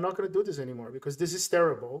just, hey, I'm not going to do this anymore, because this is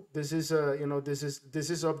terrible. This is this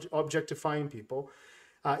is objectifying people.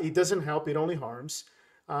 It doesn't help. It only harms.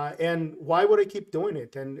 And why would I keep doing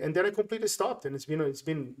it? And then I completely stopped. And it's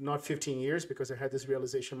been not 15 years, because I had this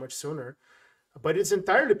realization much sooner. But it's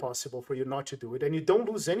entirely possible for you not to do it, and you don't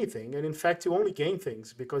lose anything. And in fact, you only gain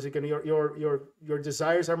things, because again, your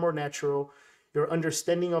desires are more natural. Your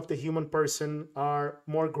understanding of the human person are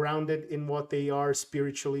more grounded in what they are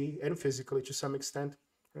spiritually and physically to some extent.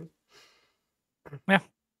 Right? Yeah.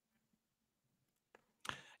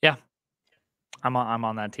 Yeah. I'm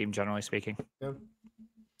on that team, generally speaking. Yeah.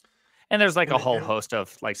 And there's like a whole And host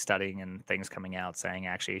of like studying and things coming out saying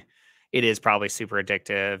actually it is probably super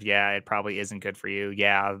addictive. Yeah, it probably isn't good for you.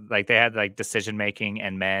 Yeah, like they had like decision making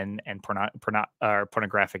and men and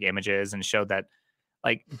pornographic images, and showed that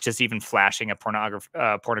like just even flashing a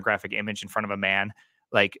pornographic image in front of a man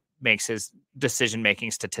like makes his decision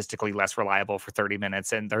making statistically less reliable for 30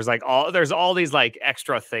 minutes. And there's all these like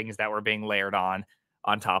extra things that were being layered on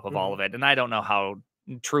top of all mhm. of it. And I don't know how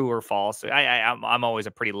true or false. I'm always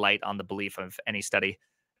a pretty light on the belief of any study,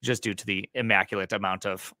 just due to the immaculate amount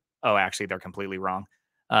of, oh, actually they're completely wrong,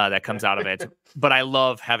 that Yeah. comes out of it. But I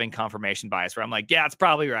love having confirmation bias where I'm like, yeah, it's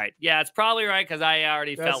probably right. Yeah, it's probably right, because I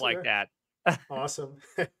already felt That's like that. awesome.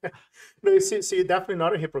 No, you see, so you're definitely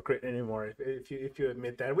not a hypocrite anymore if you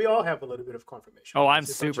admit that. We all have a little bit of confirmation Oh, I'm bias.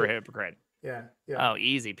 It's not super just, hypocrite. yeah, yeah, Oh,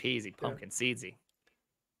 easy peasy, yeah. pumpkin seedsy.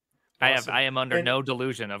 Awesome. I am under And no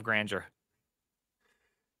delusion of grandeur.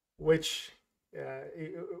 which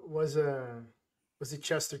it was it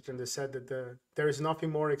Chesterton that said that there is nothing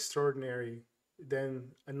more extraordinary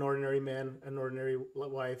than an ordinary man, an ordinary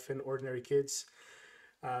wife, and ordinary kids.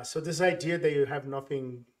 So this idea that you have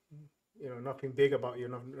nothing, nothing big about you,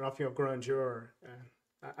 nothing of grandeur.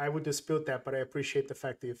 I would dispute that, but I appreciate the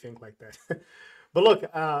fact that you think like that. But look,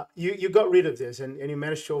 you got rid of this, and you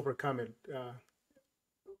managed to overcome it.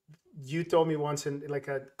 You told me once, and like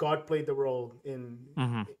God played the role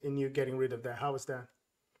Hmm. in you getting rid of that. How was that?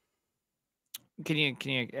 Can you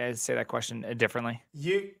say that question differently?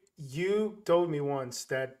 You told me once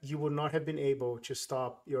that you would not have been able to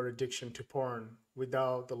stop your addiction to porn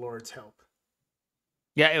without the Lord's help.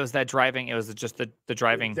 Yeah, it was that driving. It was just the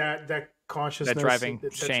driving, That that consciousness, driving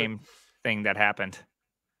that's shame thing that happened.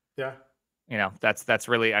 yeah. You know, that's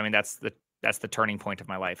really, I mean, that's the turning point of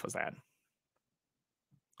my life, was that.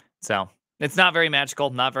 So it's not very magical,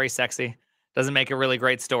 not very sexy. Doesn't make a really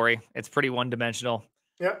great story. It's pretty one dimensional.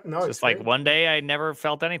 Yeah, no, It's it's just like great. one day I never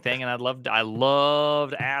felt anything, and I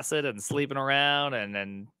loved acid and sleeping around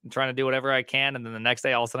and trying to do whatever I can, and then the next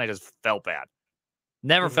day all of a sudden I just felt bad.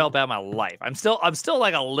 Never felt Hmm. bad in my life. I'm still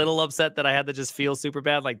like a little upset that I had to just feel super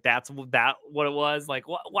bad. Like that what it was. Like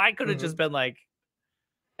why could it just Hmm. been like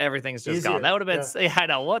everything's just gone? That Easier. would have been. Yeah. Yeah, I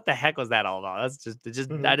know, what the heck was that all about? That's just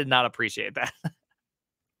I Hmm. did not appreciate that.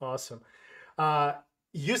 Awesome. Uh,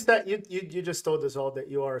 you said you just told us all that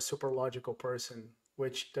you are a super logical person,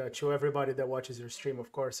 which to everybody that watches your stream,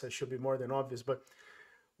 of course, should be more than obvious. But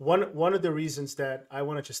one of the reasons that I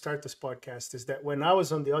wanted to start this podcast is that when I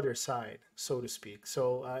was on the other side, so to speak,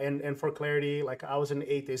 so and for clarity, like I was an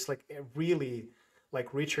atheist, like really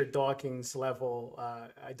like Richard Dawkins level.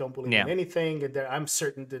 I don't believe in Yeah, anything, and that I'm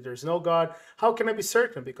certain that there's no God. How can I be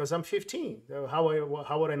certain? Because I'm 15.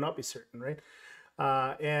 How would I not be certain, right?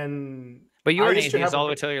 And but you I were an used to atheist have a all the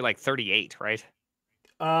way till you're like 38, right?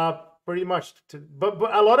 pretty much, but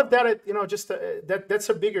a lot of that, just that's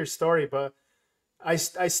a bigger story. But I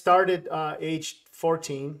started age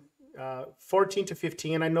 14, 14 to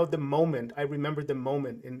 15, and I know the moment. I remember the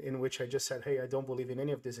moment in which I just said, "Hey, I don't believe in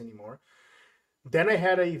any of this anymore." Then I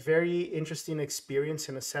had a very interesting experience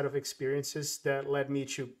and a set of experiences that led me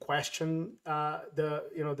to question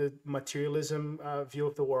the materialism view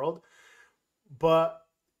of the world. But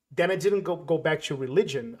then I didn't go back to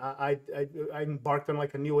religion. I embarked on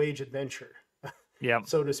like a new age adventure. Yeah.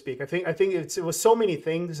 so to speak. I think it was so many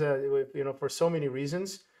things, for so many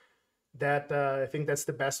reasons that I think that's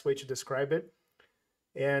the best way to describe it.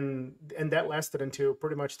 And that lasted until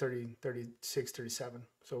pretty much 30, 36, 37.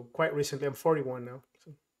 So quite recently. I'm 41 now.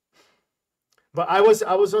 So. But I was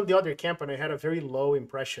on the other camp, and I had a very low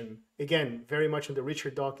impression. Again, very much on the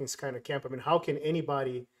Richard Dawkins kind of camp. I mean, how can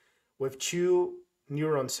anybody with two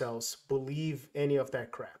neuron cells believe any of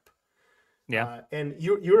that crap? Yeah. And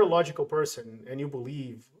you're a logical person, and you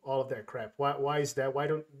believe all of that crap. Why is that? Why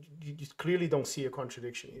don't you clearly don't see a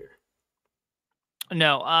contradiction here?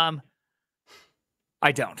 No,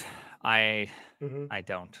 I don't. I Mm-hmm. I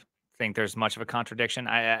don't think there's much of a contradiction.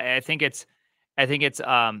 I think it's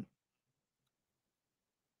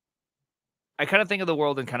I kind of think of the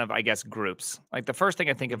world in kind of, I guess, groups. Like the first thing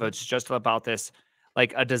I think of Mm-hmm. is just about this,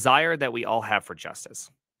 like a desire that we all have for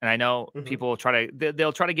justice. And I know Mm-hmm. people will try to,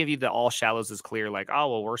 they'll try to give you the all shallows is clear, like, oh,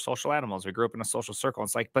 well, we're social animals. We grew up in a social circle.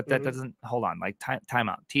 It's like, but that Mm-hmm. doesn't, hold on, like time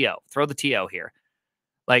out. TO, throw the TO here.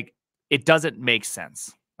 Like, it doesn't make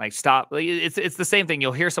sense. Like, stop. Like, it's the same thing.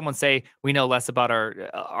 You'll hear someone say, we know less about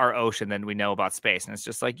our ocean than we know about space. And it's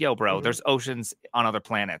just like, yo, bro, Mm-hmm. there's oceans on other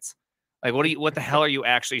planets. Like, what the hell are you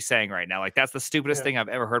actually saying right now? Like, that's the stupidest Yeah. thing I've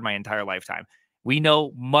ever heard my entire lifetime. We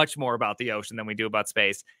know much more about the ocean than we do about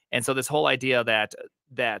space. And so this whole idea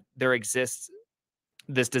that there exists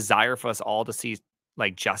this desire for us all to see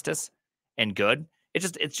like justice and good,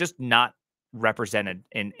 it's just not represented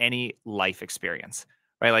in any life experience,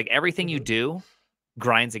 right? Like everything you Mm-hmm. do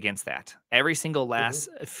grinds against that. Every single Mm-hmm. last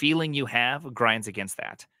feeling you have grinds against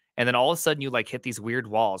that. And then all of a sudden you like hit these weird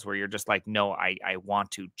walls where you're just like, no, I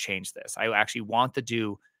want to change this. I actually want to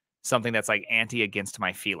do something that's like anti against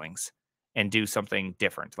my feelings and do something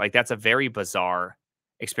different. Like that's a very bizarre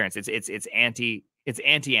experience. It's anti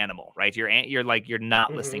animal, right? You're like you're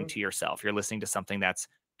not listening Mm-hmm. to yourself. You're listening to something that's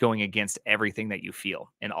going against everything that you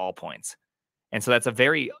feel in all points. And so that's a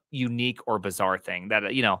very unique or bizarre thing that,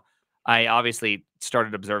 I obviously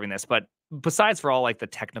started observing this, but besides for all like the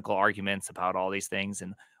technical arguments about all these things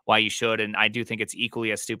and why you should, and I do think it's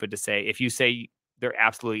equally as stupid to say, if you say there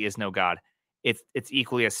absolutely is no God, it's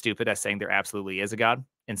equally as stupid as saying there absolutely is a God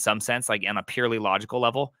in some sense, like on a purely logical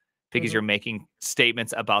level, because Mm-hmm. you're making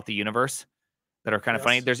statements about the universe that are kind of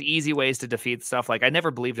funny. Yes. There's easy ways to defeat stuff. Like I never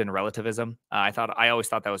believed in relativism. I always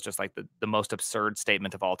thought that was just like the most absurd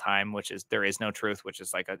statement of all time, which is there is no truth, which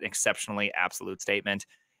is like an exceptionally absolute statement.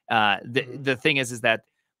 The Mm-hmm. the thing is that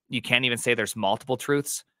you can't even say there's multiple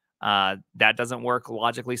truths. That doesn't work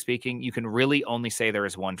logically speaking. You can really only say there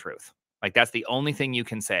is one truth. Like that's the only thing you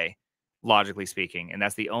can say logically speaking, and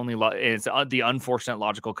that's the only it's the unfortunate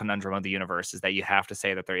logical conundrum of the universe is that you have to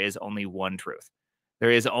say that there is only one truth.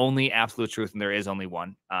 There is only absolute truth, and there is only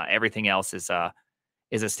one. Everything else is a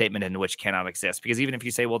statement in which cannot exist. Because even if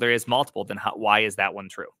you say, well, there is multiple, then why is that one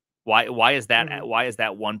true? Mm-hmm. Why is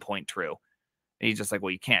that one point true? And he's just like, well,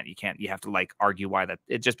 you can't. You have to like argue why that.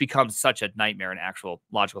 It just becomes such a nightmare in actual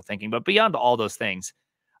logical thinking. But beyond all those things,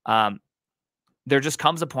 um, there just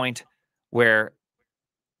comes a point where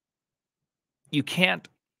you can't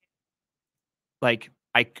like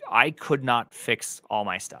I could not fix all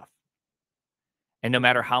my stuff. And no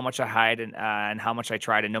matter Mm-hmm. how much I hide and how much I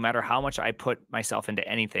tried, and no matter how much I put myself into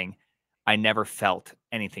anything, I never felt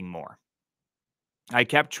anything more. I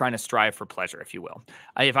kept trying to strive for pleasure, if you will.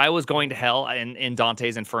 If I was going to hell in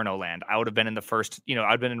Dante's Inferno land, I would have been in the first,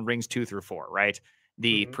 I'd been in rings 2 through 4, right?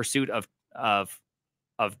 The Mm-hmm. pursuit of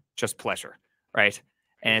just pleasure, right?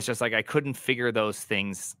 And Yeah. it's just like I couldn't figure those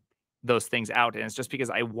things out, and it's just because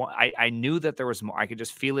I knew that there was more. I could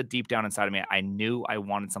just feel it deep down inside of me. I knew I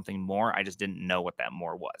wanted something more. I just didn't know what that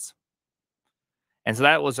more was. And so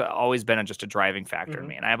that was always been just a driving factor in Mm-hmm.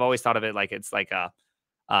 me. And I've always thought of it like it's like a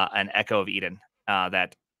an echo of Eden,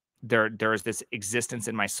 that there is this existence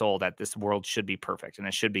in my soul that this world should be perfect and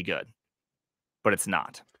it should be good, but it's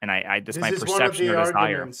not. And I just This my is one of perception the or desire.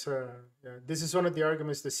 arguments. Yeah, this is one of the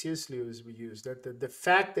arguments that C.S. Lewis would use, that the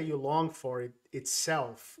fact that you long for it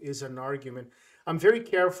itself is an argument. I'm very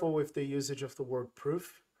careful with the usage of the word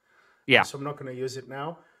proof, Yeah. so I'm not going to use it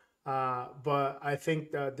now. But I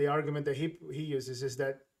think that the argument that he uses is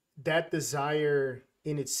that that desire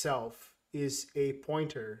in itself is a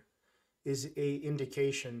pointer, is a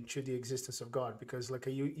indication to the existence of God, because like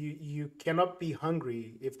you cannot be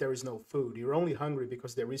hungry if there is no food. You're only hungry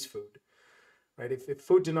because there is food, right? If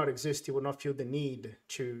food did not exist, you would not feel the need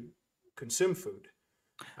to consume food.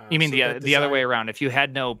 You mean So the that the other way desire, around? If you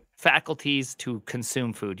had no faculties to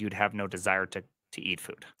consume food, you'd have no desire to eat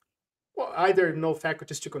food. well, either no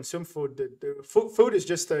faculties to consume food. The food is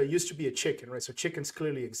just used to be a chicken, right? So chickens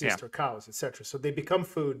clearly Yeah. exist, or cows, etc. So they become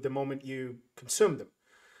food the moment you consume them.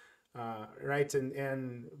 right?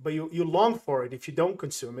 And but you long for it. If you don't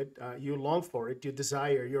consume it, you long for it. You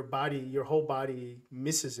desire, your body, your whole body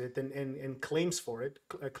misses it and claims for it,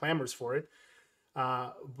 clamors for it.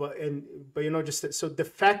 uh but and but just so the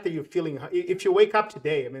fact that you're feeling, if you wake up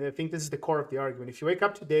today, I mean, I think this is the core of the argument. If you wake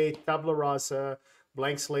up today, tabula rasa,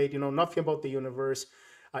 blank slate, nothing about the universe,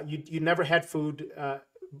 you never had food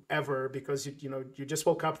ever, because you just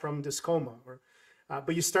woke up from this coma, or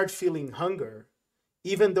but you start feeling hunger,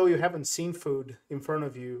 even though you haven't seen food in front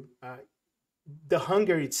of you. The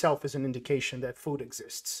hunger itself is an indication that food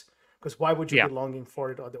exists, because why would you be Yeah. longing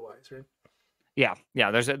for it otherwise, right? Yeah,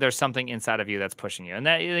 yeah. There's something inside of you that's pushing you, and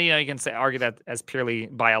that you can say argue that as purely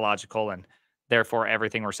biological, and therefore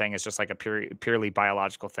everything we're saying is just like a purely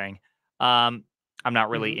biological thing. Um, I'm not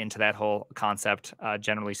really Hmm. into that whole concept,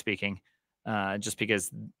 generally speaking, just because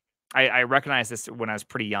I recognized this when I was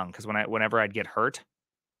pretty young. Because whenever I'd get hurt,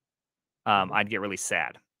 Hmm. I'd get really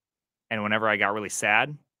sad, and whenever I got really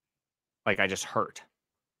sad, like I just hurt.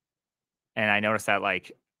 And I noticed that,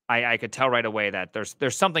 like, I could tell right away that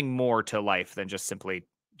there's something more to life than just simply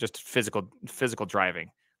just physical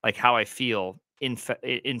driving. Like, how I feel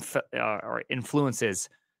or influences,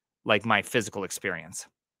 like, my physical experience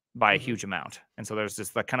by a Hmm. huge amount. And so there's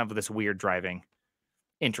this, like, kind of this weird driving,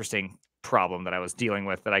 interesting problem that I was dealing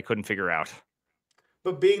with that I couldn't figure out.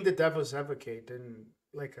 But being the devil's advocate, and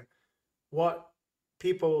like what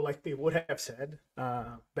people like me would have said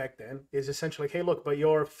back then is essentially, hey, look, but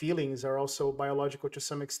your feelings are also biological to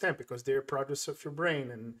some extent, because they're produce of your brain,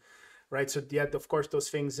 and right. So yet, of course, those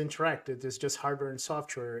things interact. It is just hardware and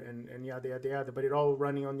software, and yada yada yada. But it all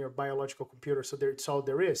running on your biological computer. So there, it's all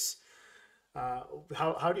there is.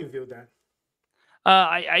 How do you view that?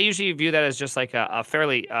 I usually view that as just like a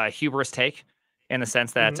fairly hubris take, in the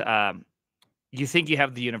sense that Hmm. you think you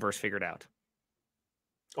have the universe figured out.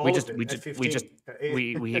 We All of just it we at just we just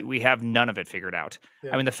 15. we have none of it figured out. I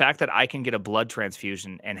Yeah. mean, the fact that I can get a blood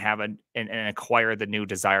transfusion and have and acquire the new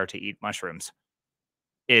desire to eat mushrooms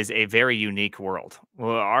is a very unique world.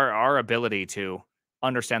 Well, our ability to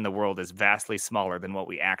understand the world is vastly smaller than what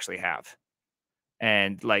we actually have.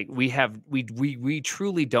 And like we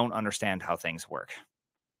truly don't understand how things work.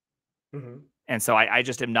 Hmm. And so I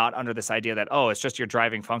just am not under this idea that, oh, it's just your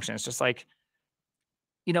driving function. It's just like,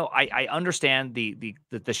 I understand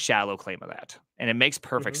the shallow claim of that. And it makes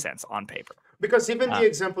perfect Hmm. sense on paper. Because even Uh, the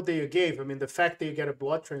example that you gave, I mean, the fact that you get a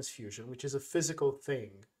blood transfusion, which is a physical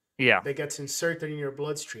thing yeah. that gets inserted in your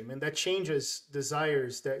bloodstream, and that changes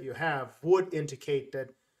desires that you have, would indicate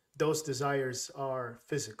that those desires are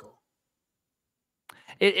physical.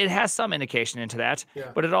 It has some indication into that,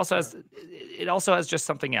 Yeah. but Yeah. it also has just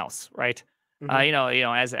something else, right? Hmm.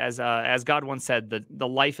 As God once said, the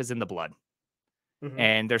life is in the blood, Hmm.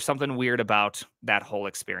 and there's something weird about that whole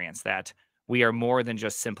experience, that we are more than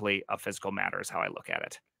just simply a physical matter, is how I look at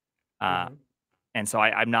it. Uh, Hmm. and so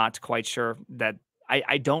I'm not quite sure that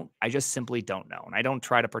I just simply don't know, and I don't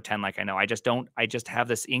try to pretend like I know. I just don't. I just have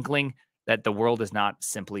this inkling that the world is not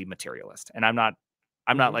simply materialist, and I'm not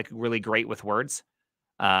Hmm. like really great with words.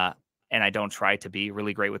 Uh, and I don't try to be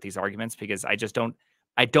really great with these arguments, because I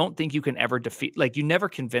don't think you can ever defeat, like, you never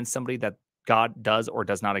convince somebody that God does or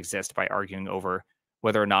does not exist by arguing over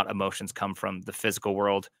whether or not emotions come from the physical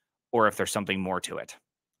world, or if there's something more to it.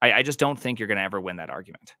 I just don't think you're going to ever win that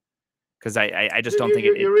argument, because I just You, don't think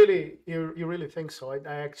you, it. you really you really think so? I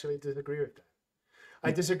actually disagree with that.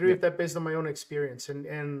 I disagree Yeah. with that based on my own experience,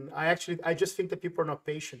 and I just think that people are not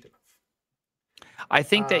patient enough. I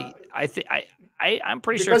think that Uh, I'm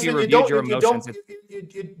pretty sure if because you then reviewed your emotions,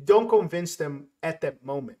 it, you don't convince them at that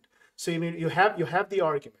moment. So you mean you have the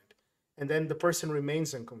argument, and then the person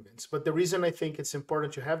remains unconvinced. But the reason I think it's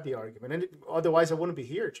important to have the argument, and otherwise I wouldn't be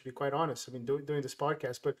here, to be quite honest. I mean, doing this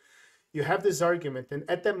podcast, but you have this argument, and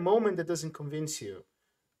at that moment it doesn't convince you,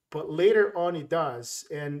 but later on it does,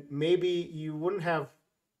 and maybe you wouldn't have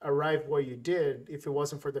arrived where you did if it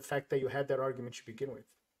wasn't for the fact that you had that argument to begin with.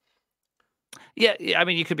 yeah, yeah, I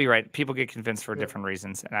mean, you could be right. People get convinced for Yeah. different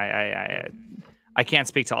reasons, and Yeah. I can't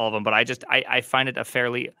speak to all of them, but I find it a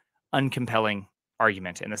fairly uncompelling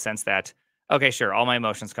argument, in the sense that, okay, sure, all my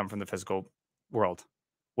emotions come from the physical world.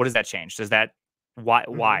 What does that change? Does that why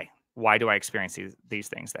Hmm. why why do I experience these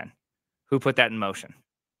things then? Who put that in motion?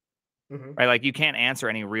 Hmm. Right? Like, you can't answer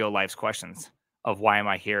any real life's questions of why am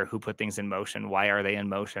I here? Who put things in motion? Why are they in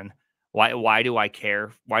motion? Why do I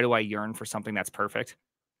care? Why do I yearn for something that's perfect?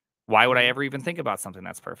 Why would I Hmm. ever even think about something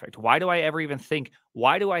that's perfect? Why do I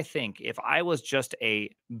think if I was just a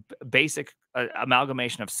basic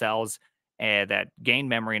amalgamation of cells that gained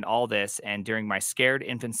memory and all this, and during my scared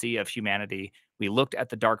infancy of humanity, we looked at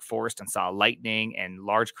the dark forest and saw lightning and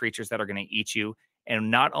large creatures that are going to eat you,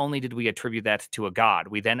 And not only did we attribute that to a god,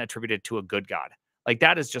 we then attributed it to a good god. Like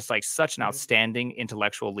that is just like such an Mhm. outstanding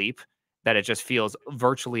intellectual leap that it just feels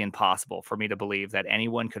virtually impossible for me to believe that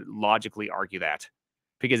anyone could logically argue that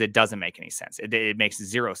because it doesn't make any sense. It makes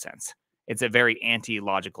zero sense. It's a very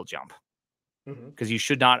anti-logical jump Mhm. because you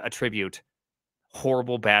should not attribute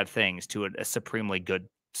horrible bad things to a supremely good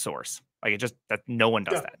source. Like it just that no one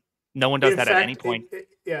does Yeah. that. No one does In that at any fact, point.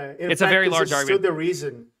 yeah. In It's a fact, very this large is still argument. the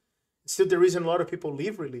reason. Still, the reason a lot of people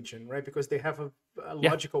leave religion, right? Because they have a Yeah,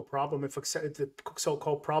 logical problem. If the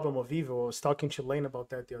so-called problem of evil, I was talking to Lane about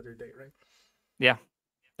that the other day, right? yeah.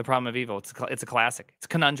 The problem of evil. It's a classic. It's a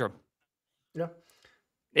conundrum. Yeah.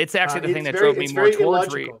 It's actually the thing that drove me It's more very towards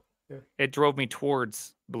illogical. Yeah. it drove me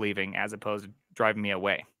towards believing as opposed to driving me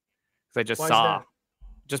away. Because I just Why is saw that?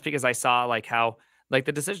 just because I saw like how like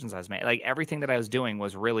the decisions I was made, like everything that I was doing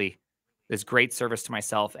was really this great service to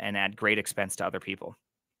myself and at great expense to other people.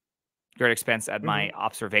 Great expense at Hmm. my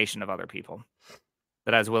observation of other people.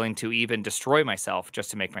 That I was willing to even destroy myself just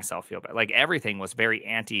to make myself feel better. Like everything was very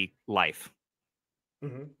anti-life.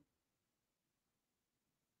 Hmm.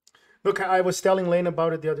 Look, I was telling Lane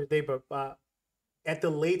about it the other day, but at the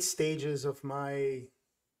late stages of my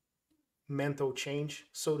mental change,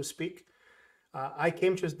 so to speak, I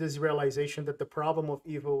came to this realization that the problem of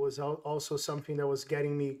evil was also something that was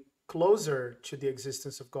getting me closer to the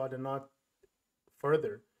existence of God and not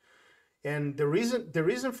further. And the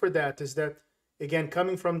reason for that is that, again,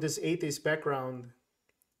 coming from this atheist background,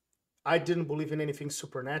 I didn't believe in anything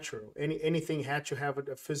supernatural. Anything had to have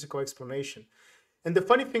a physical explanation. And the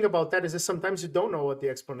funny thing about that is that sometimes you don't know what the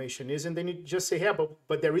explanation is, and then you just say, "Yeah,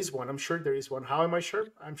 but there is one. I'm sure there is one. How am I sure?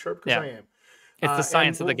 I'm sure because Yeah. I am." It's the And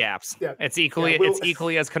science of the gaps. yeah, It's yeah, equally it's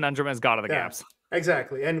equally as conundrum as God of the yeah, gaps.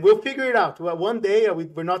 exactly. And we'll figure it out. Well, one day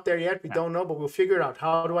we're not there yet. We Yeah. don't know, but we'll figure it out.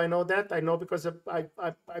 How do I know that? I know because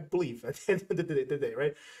I believe at the end of the day,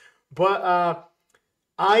 right? But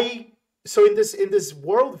I so in this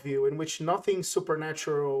worldview in which nothing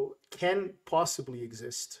supernatural can possibly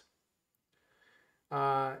exist,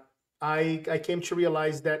 uh, I came to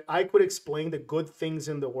realize that I could explain the good things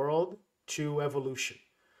in the world to evolution.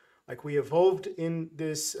 Like we evolved in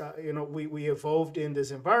this, we evolved in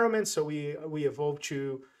this environment, so we evolved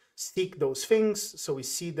to seek those things, so we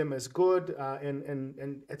see them as good,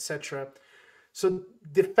 and etc. So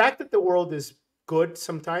the fact that the world is good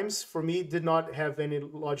sometimes for me did not have any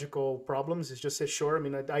logical problems. It's just said, sure. I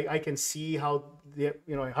mean, I can see how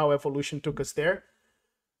how evolution took us there,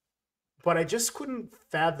 but I just couldn't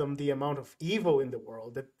fathom the amount of evil in the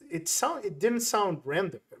world. That it didn't sound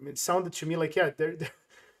random. I mean, it sounded to me like, yeah,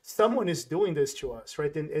 someone is doing this to us,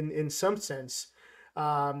 right? In some sense,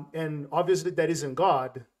 and obviously that isn't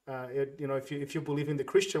God. If you believe in the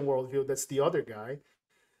Christian worldview, that's the other guy.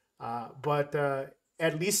 But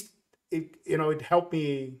at least it helped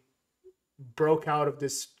me broke out of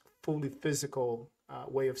this fully physical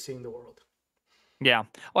way of seeing the world. Yeah.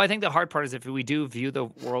 Well, I think the hard part is if we do view the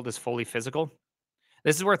world as fully physical,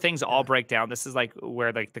 this is where things all Yeah. break down. This is like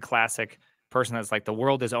where like the classic person that's like the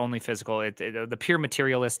world is only physical. The pure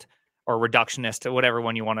materialist or reductionist or whatever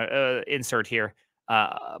one you want to insert here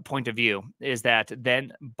point of view is that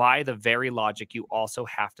then by the very logic you also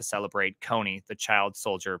have to celebrate Coney, the child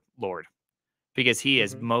soldier lord, because he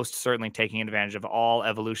is Hmm. most certainly taking advantage of all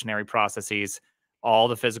evolutionary processes, all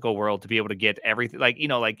the physical world to be able to get everything. Like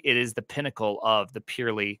like it is the pinnacle of the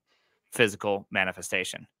purely physical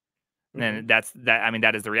manifestation. Hmm. And that's that. I mean,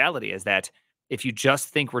 that is the reality. Is that if you just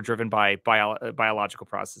think we're driven by biological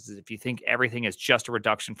processes, if you think everything is just a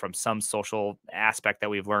reduction from some social aspect that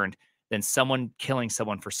we've learned, then someone killing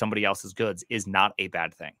someone for somebody else's goods is not a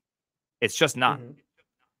bad thing. It's just not, Hmm.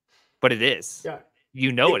 but it is. Yeah.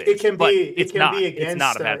 You know it It is, can but be it it's can not. be It's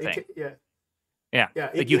not against a bad thing. yeah. Yeah. Yeah,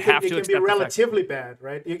 Like you have it to can be accept the fact relatively bad,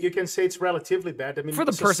 right? You can say it's relatively bad. I for mean,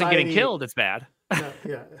 the person getting society. killed, it's bad. No,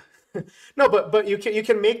 yeah, no, but you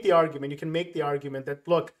can make the argument. You can make the argument that,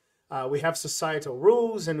 look, we have societal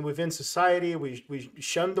rules, and within society, we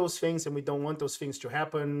shun those things, and we don't want those things to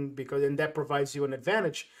happen because, and that provides you an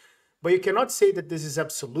advantage. But you cannot say that this is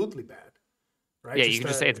absolutely bad, right? Yeah, you can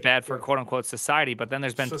just say it's bad for Yeah, quote unquote society, but then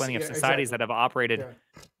there's been plenty of yeah, societies exactly. that have operated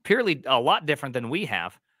Yeah. purely a lot different than we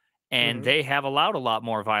have, and Hmm. they have allowed a lot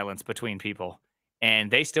more violence between people, and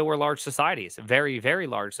they still were large societies, very, very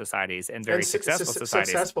large societies, and And very successful societies.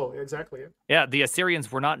 successful, exactly. Yeah. Yeah, the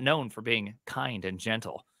Assyrians were not known for being kind and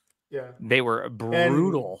gentle. Yeah. They were And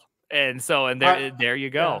brutal. And so, and I, there you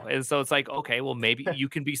yeah. go. And so it's like, okay, well, maybe you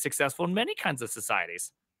can be successful in many kinds of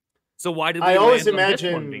societies. So why did I we always land on this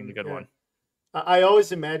one being the imagine, good yeah, one? I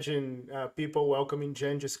always imagine people welcoming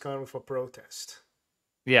Gengis Khan with a protest.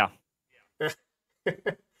 Yeah.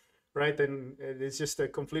 right? And it's just a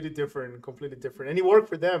completely different. And he worked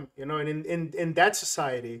for them, you know. And in that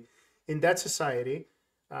society, you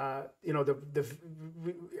know,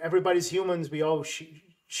 everybody's humans. We all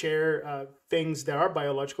share things that are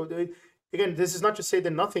biological. Again, this is not to say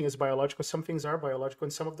that nothing is biological. Some things are biological,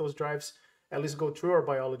 and some of those drives at least go through our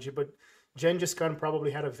biology. But Genghis Khan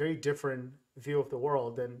probably had a very different view of the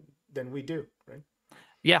world than we do, right?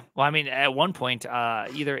 Yeah. Well, I mean, at one point,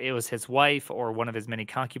 either it was his wife or one of his many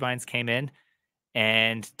concubines came in,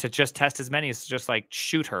 and to just test as many as just like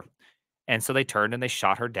shoot her. And so they turned and they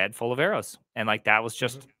shot her dead full of arrows. And like that was Hmm.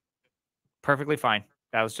 just perfectly fine.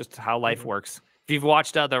 That was just how life Hmm. works. If you've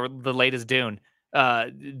watched the latest Dune,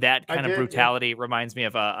 that I kind of did, yeah. brutality reminds me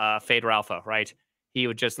of Fade Ralpha, right? He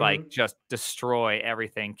would just like Hmm. just destroy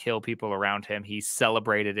everything, kill people around him. He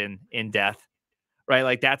celebrated in death, right?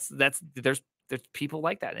 Like there's people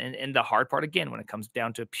like that. And the hard part again when it comes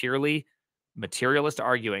down to purely materialist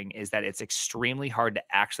arguing is that it's extremely hard to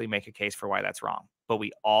actually make a case for why that's wrong. But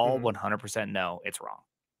we all Hmm. 100% know it's wrong.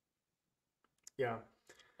 Yeah.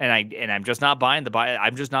 And I'm just not buying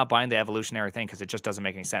I'm just not buying the evolutionary thing because it just doesn't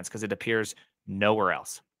make any sense because it appears nowhere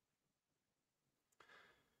else.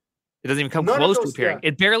 It doesn't even come None of close to those, appearing. yeah.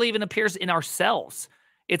 It barely even appears in ourselves.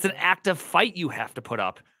 It's an Yeah. active fight you have to put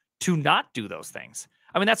up to not do those things.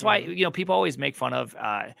 I mean, that's why, Hmm. people always make fun of,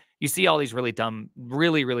 you see all these really dumb,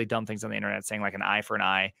 really, really dumb things on the internet saying like an eye for an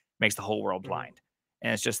eye makes the whole world Hmm. blind.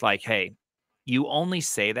 And it's just like, hey, you only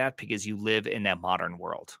say that because you live in that modern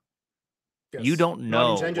world. You Yes. don't Not in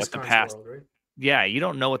know Genghis what the Khan's past world, right? Yeah, you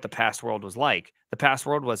don't know what the past world was like. The past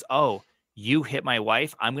world was, "Oh, you hit my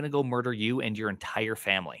wife, I'm gonna go murder you and your entire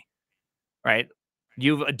family." Right?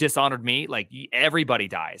 You've dishonored me, like, everybody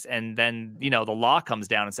dies, and then, the law comes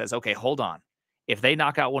down and says, "Okay, hold on. If they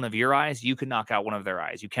knock out one of your eyes, you can knock out one of their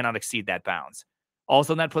eyes. You cannot exceed that bounds."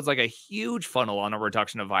 Also, that puts, like, a huge funnel on a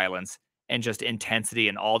reduction of violence and just intensity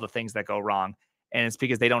and all the things that go wrong, and it's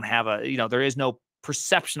because they don't have there is no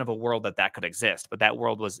perception of a world that could exist, but that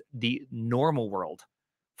world was the normal world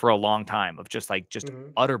for a long time of just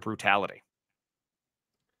Hmm. utter brutality.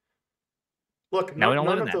 Look, Now we don't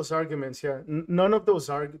live none in of that. those arguments, yeah, none of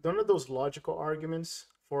those logical arguments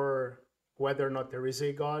for whether or not there is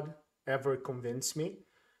a God ever convince me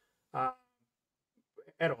uh,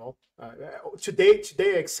 at all. Today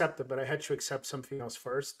I accepted, but I had to accept something else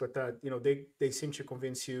first. But you know, they seem to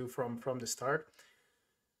convince you from the start.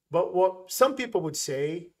 But what some people would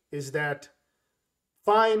say is that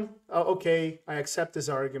fine, okay, I accept this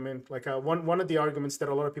argument. Like one of the arguments that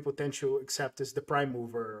a lot of people tend to accept is the prime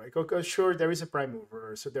mover. Like, okay, sure, there is a prime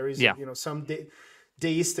mover, so there is Yeah. some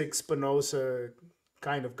deistic Spinoza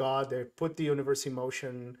kind of God that put the universe in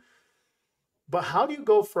motion. But how do you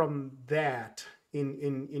go from that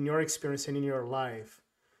in your experience and in your life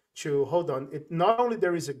to hold on? It not only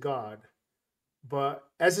there is a God, but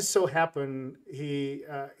as it so happened, he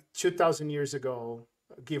 2,000 years ago,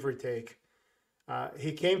 give or take,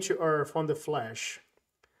 he came to earth on the flesh.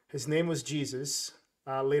 His name was Jesus,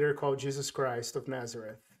 later called Jesus Christ of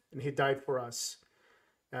Nazareth, and he died for us.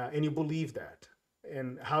 And you believe that.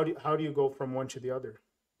 And how do you go from one to the other?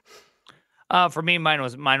 For me, mine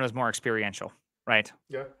was more experiential, right?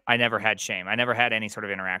 Yeah. I never had shame. I never had any sort of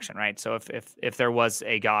interaction, right? So if there was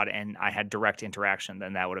a God and I had direct interaction,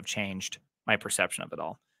 then that would have changed my perception of it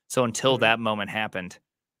all. So until Hmm. that moment happened,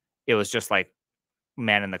 it was just like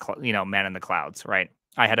man in the clouds, right?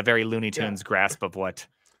 I had a very Looney Yeah. Tunes grasp of what.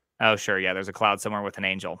 Oh, sure, yeah, there's a cloud somewhere with an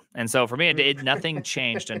angel, and so for me, nothing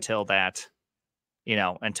changed until that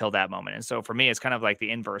moment. And so for me, it's kind of like the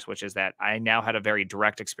inverse, which is that I now had a very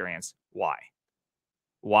direct experience. Why?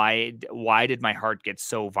 Why did my heart get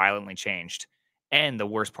so violently changed? And the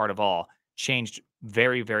worst part of all, changed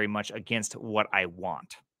very, very much against what I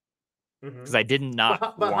want Hmm. because I did not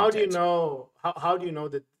But how want do you it. know? How do you know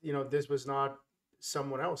that this was not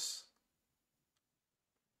someone else?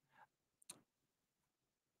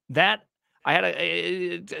 That I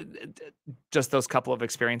had just those couple of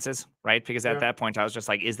experiences, right? Because at Yeah. that point, I was just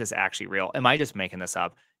like, "Is this actually real? Am I just making this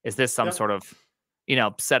up? Is this some Yeah. sort of,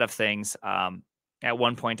 set of things?" At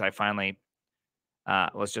one point, I finally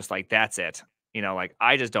was just like, "That's it." Like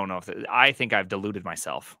I just don't know if I think I've deluded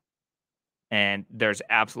myself, and there's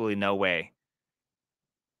absolutely no way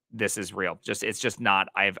this is real. It's just not.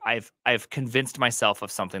 I've convinced myself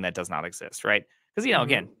of something that does not exist, right? Because Hmm.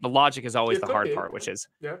 again, the logic is always It the could hard be. part, which is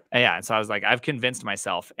Yeah. yeah. And so I was like, I've convinced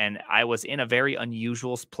myself, and I was in a very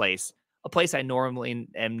unusual place, a place I normally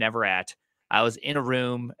am never at. I was in a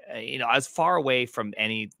room, I was far away from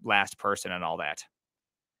any last person and all that.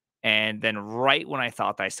 And then right when I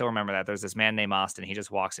thought that, I still remember that there's this man named Austin. He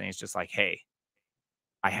just walks in. He's just like, "Hey,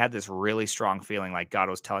 I had this really strong feeling like God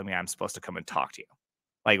was telling me I'm supposed to come and talk to you.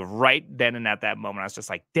 Like right then and at that moment, I was just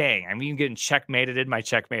like, dang, I'm even getting checkmated in my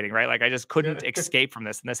checkmating, right? Like I just couldn't Yeah. escape from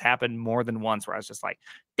this. And this happened more than once where I was just like,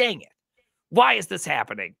 dang it. Why is this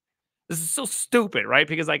happening? This is so stupid, right?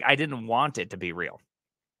 Because like I didn't want it to be real.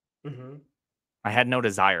 Hmm. I had no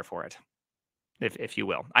desire for it, if you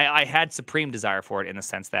will. I had supreme desire for it in the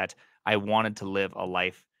sense that I wanted to live a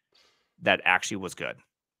life that actually was good.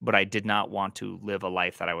 But I did not want to live a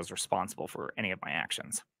life that I was responsible for any of my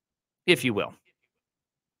actions, if you Hmm. will.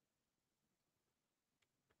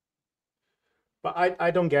 But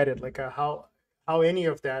I don't get it. Like how any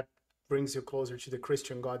of that brings you closer to the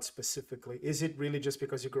Christian God specifically? Is it really just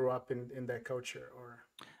because you grew up in that culture, or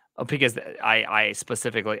Because I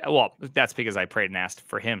specifically, well, that's because I prayed and asked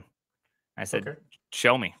for him. I said, okay?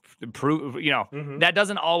 "Show me, prove." Hmm. That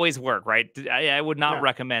doesn't always work, right? I would not Yeah.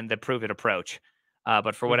 recommend the prove it approach,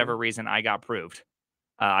 but for Hmm. whatever reason, I got proved.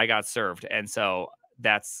 I got served, and so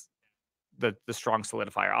that's the strong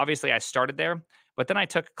solidifier. Obviously, I started there, but then I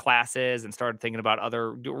took classes and started thinking about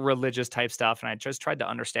other religious type stuff, and I just tried to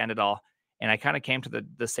understand it all. And I kind of came to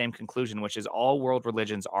the same conclusion, which is all world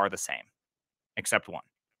religions are the same, except one.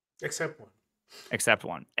 Except one. Except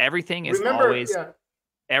one. Everything is Remember, always yeah.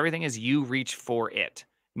 everything is you reach for it,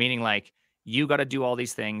 meaning like you got to do all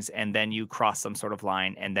these things and then you cross some sort of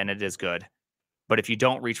line and then it is good. But if you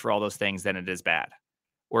don't reach for all those things, then it is bad.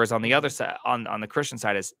 Whereas on the other Hmm. side, on the Christian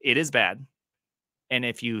side, it is bad. And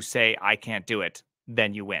if you say I can't do it,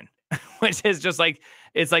 then you win, which is just like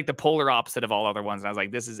it's like the polar opposite of all other ones. And I was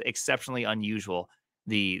like, this is exceptionally unusual.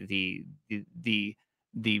 The the the the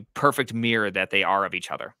the perfect mirror that they are of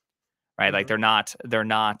each other, right? Like Hmm. they're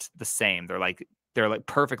not the same. They're like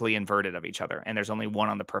perfectly inverted of each other, and there's only one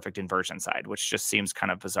on the perfect inversion side, which just seems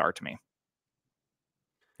kind of bizarre to me.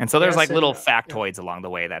 And so there's Yes, like and little yeah. factoids along the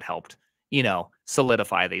way that helped,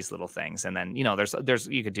 solidify these little things. And then, there's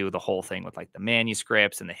you could do the whole thing with like the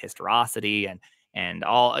manuscripts and the historicity and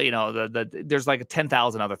all, there's like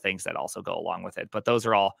 10,000 other things that also go along with it. But those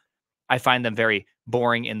are all I find them very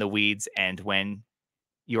boring in the weeds. And when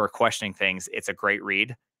you're questioning things, it's a great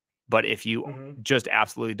read. But if you Hmm. just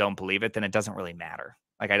absolutely don't believe it, then it doesn't really matter.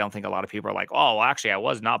 Like I don't think a lot of people are like, "Oh, well, actually I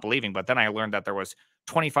was not believing, but then I learned that there was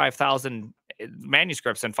 25,000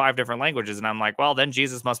 manuscripts in 5 different languages." And I'm like, "Well, then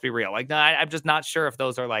Jesus must be real." Like, no, I'm just not sure if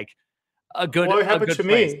those are like a good Well, it a happened good to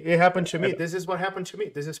me. place. It happened to Are me. the This is what happened to me.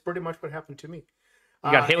 This is pretty much what happened to me.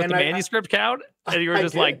 You got hit with the And manuscript count and you were I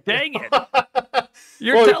just like, did. Yeah. "Dang it.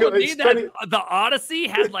 You're Well, telling me it's that funny. the Odyssey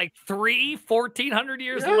had like 1,400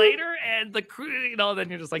 years Yeah, later and then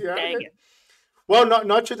you're just like, yeah. "Dang it." Well,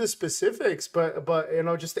 not to the specifics, but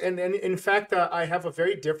just and in fact, I have a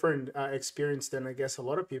very different experience than I guess a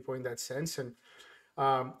lot of people in that sense, and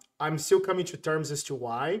I'm still coming to terms as to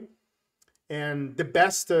why. And the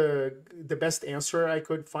best answer I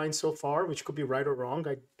could find so far, which could be right or wrong,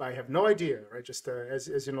 I have no idea, right? Just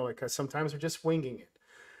as you know, like sometimes we're just winging it.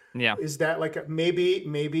 Yeah. Is that like maybe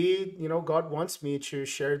God wants me to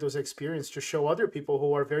share those experiences to show other people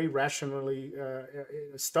who are very rationally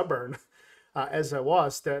stubborn as I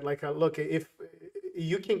was, that like look, if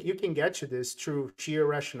you can get to this through sheer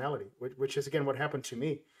rationality, which is again what happened to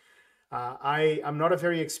me. I'm not a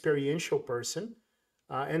very experiential person,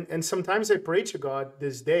 and sometimes I pray to God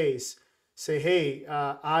these days, say, hey,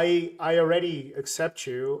 I already accept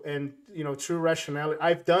you, and through rationality,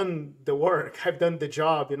 I've done the work, I've done the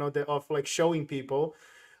job, of like showing people.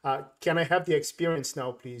 Can I have the experience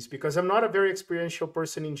now, please? Because I'm not a very experiential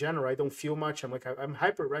person in general. I don't feel much. I'm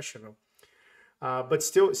hyper rational. But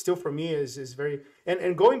still for me is very,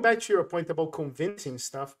 and going back to your point about convincing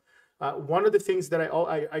stuff. One of the things that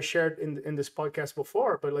I shared in this podcast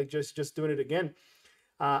before, but like just doing it again.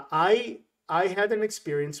 I had an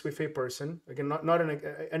experience with a person, again, not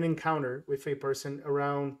an encounter with a person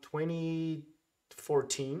around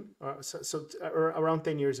 2014, or around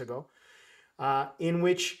 10 years ago, in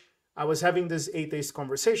which I was having this atheist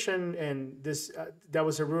conversation, and this that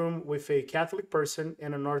was a room with a Catholic person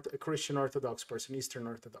and a Christian Orthodox person, Eastern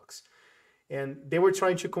Orthodox, and they were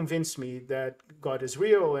trying to convince me that God is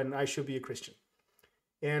real and I should be a Christian.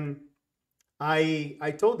 And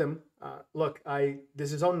I told them, look, I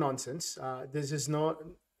this is all nonsense. This is not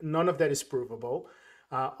none of that is provable.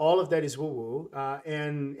 All of that is woo woo,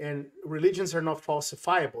 and religions are not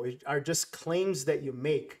falsifiable. It are just claims that you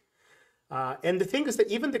make. And the thing is that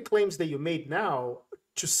even the claims that you made now,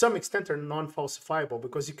 to some extent, are non-falsifiable,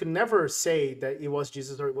 because you can never say that it was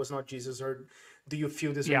Jesus or it was not Jesus, or do you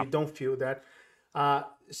feel this or Yeah. you don't feel that. Uh,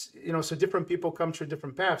 so different people come through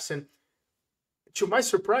different paths, and to my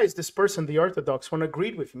surprise, this person, the Orthodox one,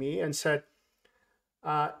 agreed with me and said,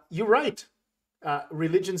 "You're right.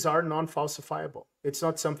 religions are non-falsifiable. It's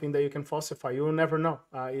not something that you can falsify. You will never know.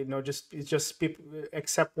 It's just people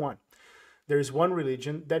except one. There is one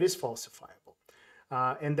religion that is falsifiable,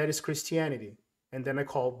 and that is Christianity. And then I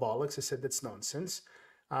called bollocks. I said that's nonsense.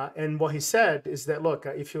 And what he said is that, look,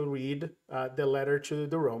 if you read the letter to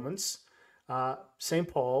the Romans, St.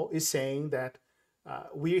 Paul is saying that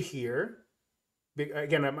we're here.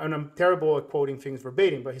 Again, I'm terrible at quoting things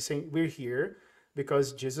verbatim, but he's saying we're here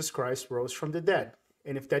because Jesus Christ rose from the dead.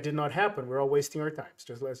 And if that did not happen, we're all wasting our times.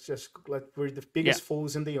 We're the biggest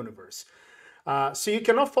fools in the universe. So you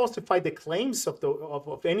cannot falsify the claims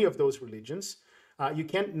of any of those religions. You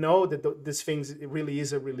can't know that this thing really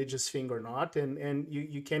is a religious thing or not, and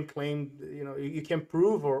you can't claim, you can't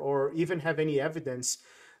prove or even have any evidence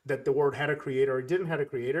that the world had a creator or didn't have a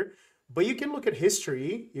creator. But you can look at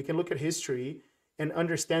history. You can look at history and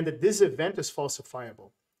understand that this event is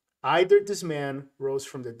falsifiable. Either this man rose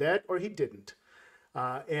from the dead or he didn't.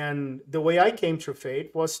 And the way I came to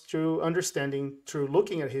faith was through understanding, through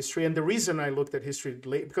looking at history. And the reason I looked at history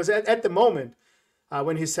late, because at the moment,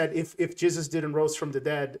 when he said, if Jesus didn't rose from the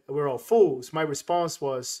dead, we're all fools, my response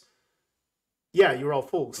was, yeah, you're all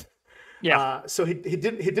fools. Yeah. So he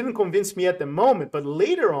didn't convince me at the moment, but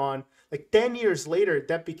later on, like 10 years later,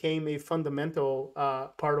 that became a fundamental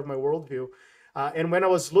part of my worldview. And when I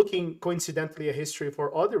was looking coincidentally at history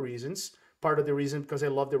for other reasons, part of the reason because I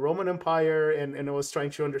love the Roman Empire and I was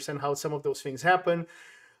trying to understand how some of those things happen,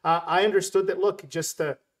 I understood that, look, just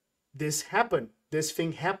this happened. This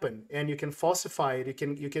thing happened, and you can falsify it.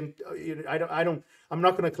 I'm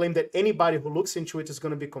not going to claim that anybody who looks into it is going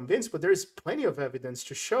to be convinced, but there is plenty of evidence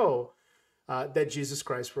to show that Jesus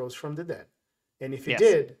Christ rose from the dead. And if he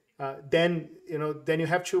did, then you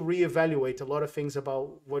have to reevaluate a lot of things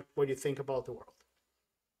about what you think about the world.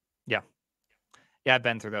 Yeah. Yeah, I've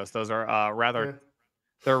been through those. Those are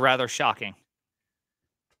they're rather shocking.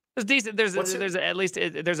 There's decent.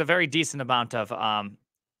 There's a very decent amount of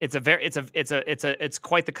it's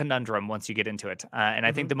quite the conundrum once you get into it. And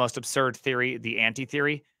I think the most absurd theory, the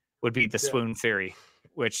anti-theory, would be the swoon theory,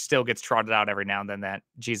 which still gets trotted out every now and then. That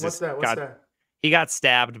Jesus he got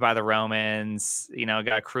stabbed by the Romans,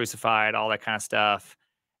 got crucified, all that kind of stuff.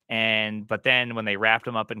 But then when they wrapped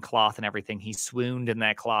him up in cloth and everything, he swooned in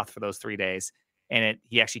that cloth for those 3 days. And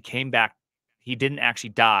he actually came back. He didn't actually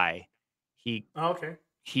die. He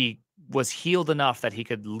was healed enough that he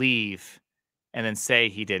could leave and then say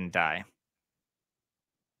he didn't die.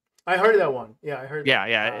 I heard that one. Yeah, I heard that.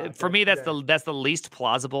 Yeah. For me, that's the least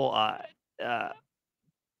plausible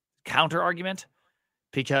counter argument,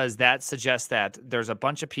 because that suggests that there's a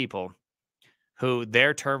bunch of people who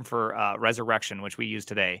their term for resurrection, which we use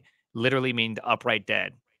today, literally mean upright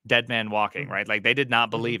dead man walking, right? Like they did not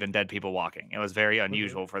believe in dead people walking. It was very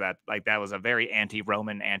unusual for that. Like that was a very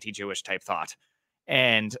anti-Roman, anti-Jewish type thought.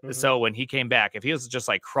 And so when he came back, if he was just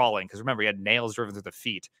like crawling, because remember he had nails driven through the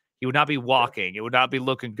feet, he would not be walking. It would not be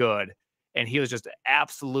looking good. And he was just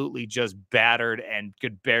absolutely just battered and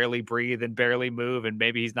could barely breathe and barely move. And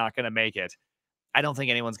maybe he's not going to make it. I don't think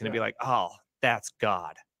anyone's going to be like, oh, that's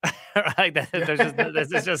God. Like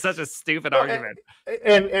this is just such a stupid argument.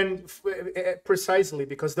 And precisely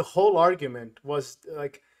because the whole argument was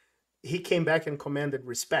like, he came back and commanded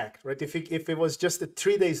respect, right? If it was just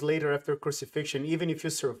 3 days later after crucifixion, even if you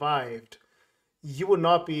survived, you would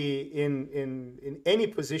not be in any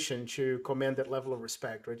position to command that level of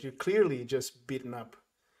respect, right? You're clearly just beaten up.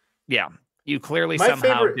 Yeah, you clearly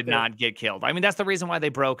somehow did not get killed. I mean, that's the reason why they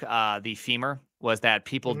broke the femur, was that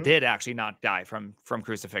people did actually not die from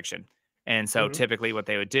crucifixion. And so typically what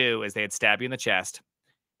they would do is they'd stab you in the chest,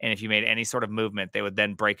 and if you made any sort of movement, they would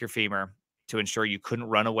then break your femur to ensure you couldn't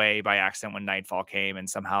run away by accident when nightfall came, and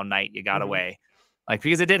somehow you got away. Like,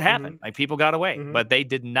 because it did happen. Like, people got away, but they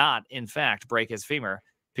did not, in fact, break his femur,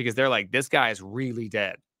 because they're like, this guy is really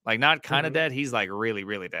dead. Like, not kind of dead. He's like really,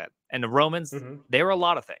 really dead. And the Romans, they were a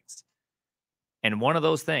lot of things. And one of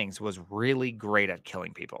those things was really great at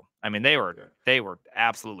killing people. I mean, they were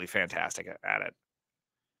absolutely fantastic at it.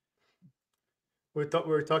 We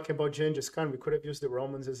were talking about Genghis Khan. We could have used the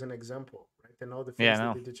Romans as an example, right? And all the things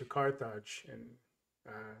that they did to Carthage. And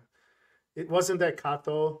it wasn't that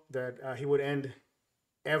Cato that he would end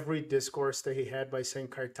every discourse that he had by saying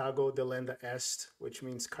Carthago delenda est, which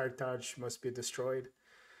means Carthage must be destroyed.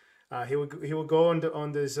 He would go in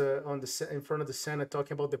front of the Senate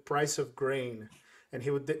talking about the price of grain, and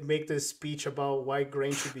he would make this speech about why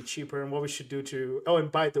grain should be cheaper and what we should do to. Oh, and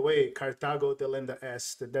by the way, Carthago delenda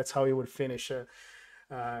est. That's how he would finish.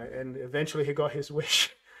 And eventually, he got his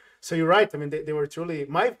wish. So you're right. I mean, they were truly.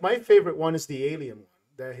 My favorite one is the alien one.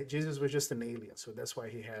 That Jesus was just an alien, so that's why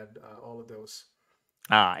he had all of those.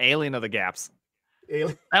 Alien of the gaps.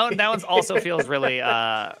 Alien. That one's also feels really, it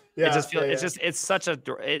Yeah, just yeah, feels it's yeah. just it's such a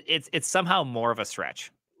it's somehow more of a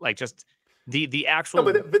stretch. Like, just the No, actual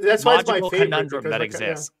but that's why it's my logical favorite conundrum because that like yeah,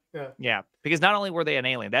 exists. yeah, Yeah, because not only were they an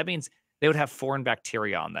alien, that means they would have foreign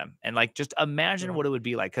bacteria on them, and, like, just imagine yeah. what it would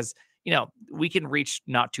be like. Because we can reach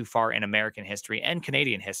not too far in American history and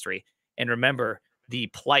Canadian history and remember the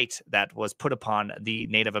plight that was put upon the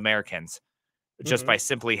Native Americans just Mm-hmm. by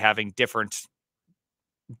simply having different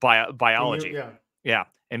biology. Yeah. Yeah,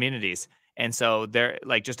 immunities. And so they're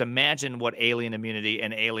like, just imagine what alien immunity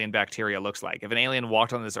and alien bacteria looks like. If an alien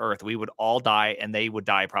walked on this earth, we would all die and they would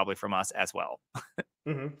die probably from us as well.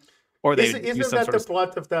 Mm-hmm. Or they Isn't would do isn't some that sort the of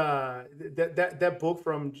plot of that book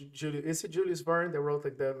from Julius? Is it Julius Verne that wrote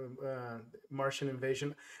like the Martian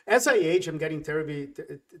invasion? As I age, I'm getting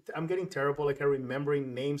terrible. Like, I'm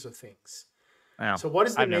remembering names of things. oh, So what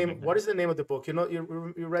is the I've never name? even What is the name of the book? You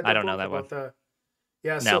read I that don't know book that one. about the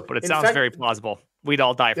yeah. No, So but it in sounds fact, very plausible. We'd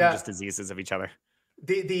all die from yeah, just diseases of each other.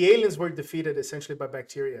 the aliens were defeated essentially by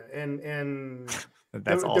bacteria, and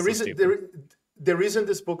That's the also reason stupid. the reason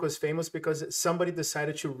this book was famous because somebody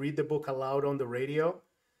decided to read the book aloud on the radio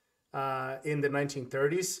in the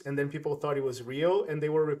 1930s, and then people thought it was real, and they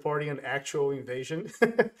were reporting an actual invasion.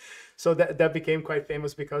 So that became quite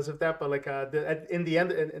famous because of that. But like in the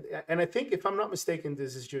end, and I think if I'm not mistaken,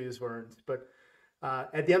 this is Julius Verne. But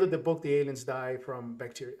at the end of the book, the aliens die from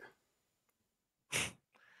bacteria.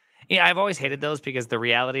 Yeah, I've always hated those because the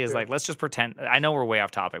reality is Yeah, like, let's just pretend. I know we're way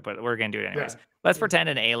off topic, but we're going to do it yeah, anyways. Let's yeah. pretend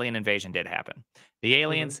an alien invasion did happen. The Mm-hmm.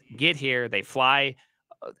 aliens get here, they fly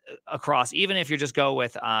across. Even if you just go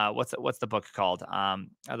with what's the book called?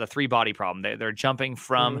 The three body problem. They're jumping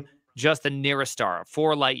from Mm-hmm. just the nearest star,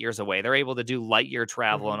 4 light years away. They're able to do light year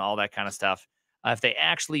travel Mm-hmm. and all that kind of stuff. If they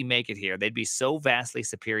actually make it here, they'd be so vastly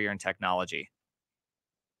superior in technology.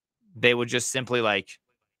 They would just simply like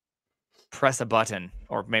press a button,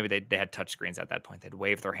 or maybe they had touch screens at that point. They'd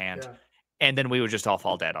wave their hand, Yeah. and then we would just all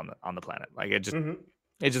fall dead on the planet. Like, Mm-hmm.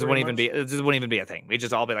 it just Pretty wouldn't even be much. it just wouldn't even be a thing. We'd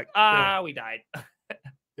just all be like, Yeah. we died.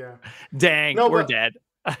 Yeah. Dang, No, we're but dead.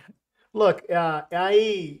 look,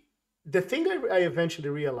 I the thing I eventually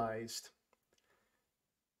realized,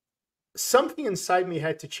 something inside me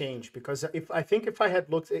had to change because if I had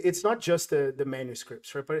looked, it's not just the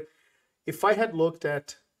manuscripts, right? But if I had looked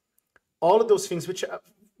at all of those things, which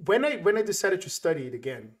when I decided to study it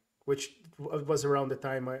again, which was around the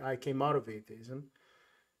time I came out of atheism,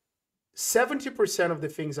 70% of the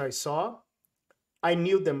things I saw, I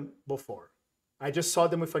knew them before. I just saw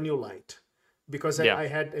them with a new light because Yeah. I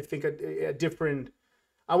had, I think, a different.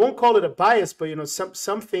 I won't call it a bias, but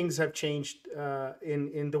some things have changed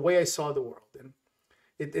in the way I saw the world, and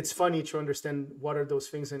it's funny to understand what are those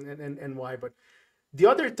things and why. But the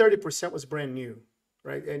other 30% was brand new,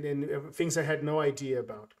 right? And things I had no idea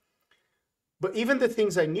about. But even the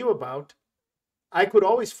things I knew about, I could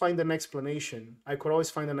always find an explanation. I could always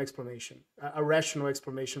find an explanation, a rational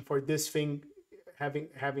explanation for this thing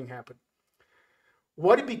having happened.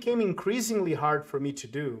 What it became increasingly hard for me to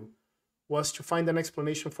do was to find an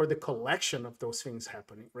explanation for the collection of those things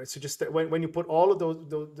happening, right? So just that when you put all of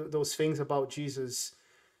those things about Jesus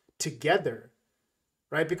together,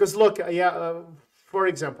 right? Because look, for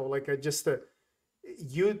example, like just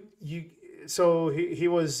you so he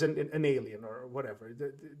was an alien or whatever.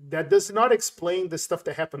 That does not explain the stuff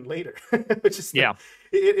that happened later, which is Yeah.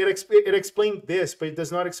 it explained this, but it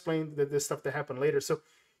does not explain the stuff that happened later. So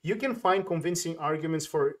you can find convincing arguments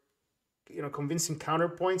for convincing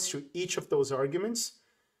counterpoints to each of those arguments,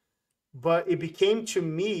 but it became to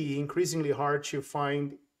me increasingly hard to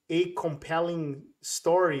find a compelling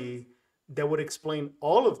story that would explain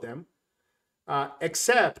all of them,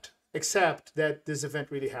 except that this event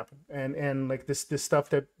really happened, and like this stuff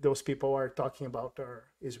that those people are talking about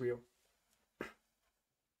is real.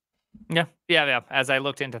 Yeah. Yeah. Yeah. As I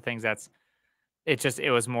looked into things,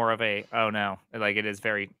 it was more of a, oh no, like,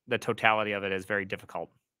 the totality of it is very difficult,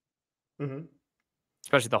 Hmm.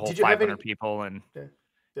 especially the whole Did you have 500 any? people. And, Yeah, you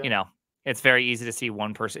yeah. know, it's very easy to see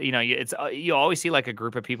one person, you always see like a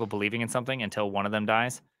group of people believing in something until one of them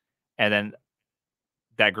dies. And then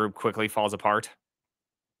that group quickly falls apart.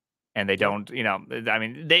 And they Yep. don't, I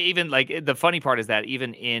mean, they even like, the funny part is that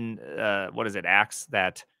even in what is it, Acts,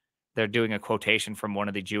 that they're doing a quotation from one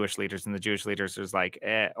of the Jewish leaders, and the Jewish leaders is like,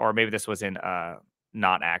 or maybe this was in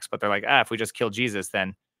not Acts, but they're like, if we just kill Jesus,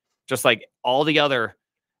 then just like all the other,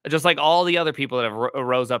 just like all the other people that have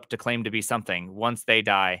rose up to claim to be something, once they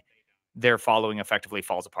die, their following effectively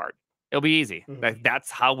falls apart. It'll be easy. Hmm. That's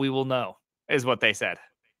how we will know, is what they said.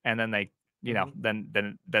 And then they, Hmm.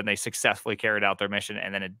 then they successfully carried out their mission,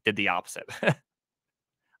 and then it did the opposite.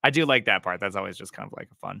 I do like that part. That's always just kind of like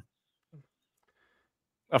a fun.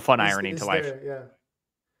 a fun Is irony to is life. there yeah?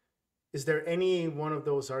 Is there any one of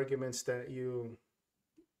those arguments that you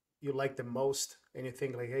like the most, and you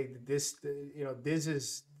think like, hey, this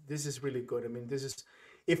is really good. I mean, this is,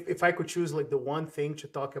 if I could choose like the one thing to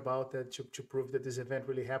talk about that to prove that this event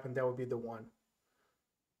really happened, that would be the one.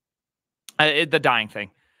 The dying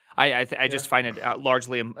thing. I Yeah. just find it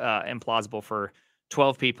largely implausible for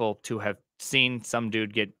 12 people to have seen some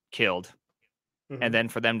dude get killed, and Hmm. then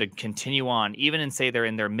for them to continue on, even and say they're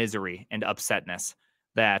in their misery and upsetness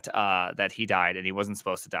that that he died and he wasn't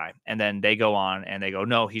supposed to die, and then they go on and they go,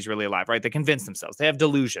 no, he's really alive, right? They convince themselves, they have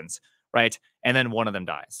delusions, right? And then one of them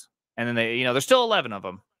dies, and then they, there's still 11 of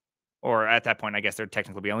them, or at that point, I guess there'd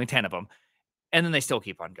technically be only 10 of them, and then they still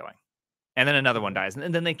keep on going. And then another one Hmm. dies,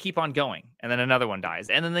 and then they keep on going, and then another one dies,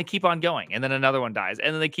 and then they keep on going, and then another one dies,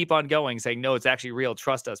 and then they keep on going, saying, "No, it's actually real.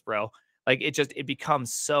 Trust us, bro." Like it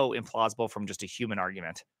becomes so implausible from just a human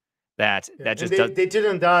argument that Yeah, that and just does. they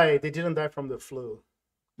didn't die. They didn't die from the flu.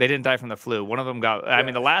 They didn't die from the flu. One of them got. I mean,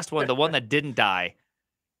 Yeah. the last one, the one that didn't die,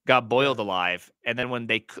 got Yeah. boiled alive, and then when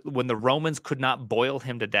the Romans could not boil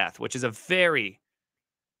him to death, which is a very.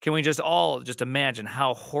 Can we just all just imagine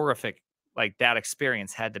how horrific like that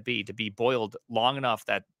experience had to be boiled long enough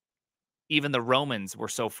that even the Romans were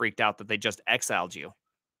so freaked out that they just exiled you.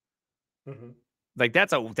 Hmm. Like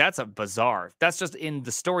that's a bizarre. That's just in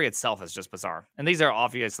the story itself is just bizarre. And these are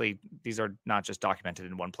not just documented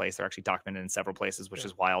in one place. They're actually documented in several places, which Yeah.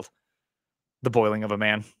 is wild. The boiling of a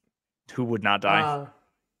man who would not die. Uh,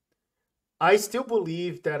 I still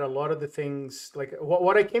believe that a lot of the things, like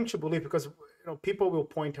what I came to believe, because people will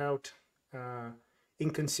point out uh,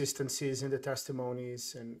 inconsistencies in the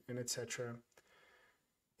testimonies and etc.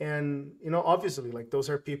 And obviously, like those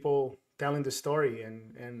are people telling the story,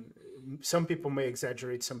 and some people may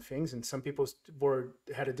exaggerate some things, and some people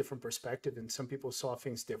had a different perspective, and some people saw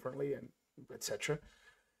things differently, and etc.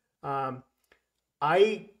 Um,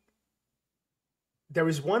 I There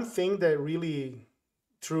is one thing that really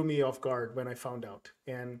threw me off guard when I found out.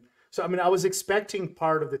 And so, I mean, I was expecting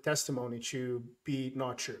part of the testimony to be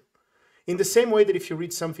not true. In the same way that if you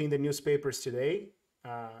read something in the newspapers today,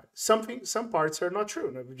 some parts are not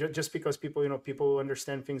true. Just because people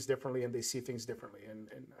understand things differently and they see things differently,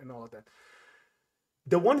 and all of that.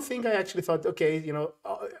 The one thing I actually thought, okay,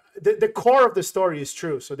 the core of the story is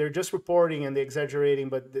true. So they're just reporting and they're exaggerating,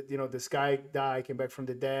 but this guy died, came back from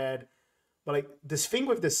the dead. But like this thing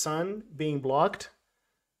with the sun being blocked,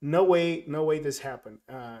 no way, no way this happened.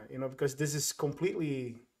 Because this is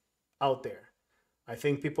completely out there. I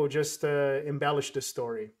think people just embellished the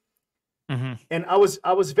story. Hmm. And I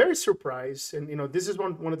was very surprised, and this is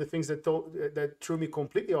one of the things that threw me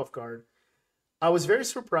completely off guard. I was very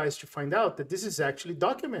surprised to find out that this is actually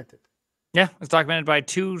documented. Yeah, it's documented by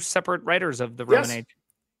two separate writers of the Roman Yes, age.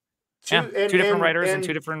 Yeah, two two different writers and two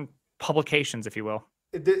and different publications, if you will.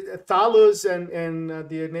 Thalus and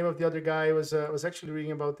the name of the other guy was actually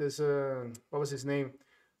reading about this. What was his name?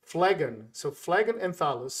 Phlegon. So Phlegon and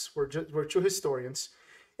Thalus were two historians.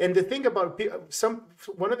 And the thing about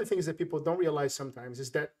one of the things that people don't realize sometimes is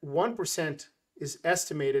that 1% is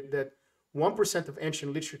estimated that 1% of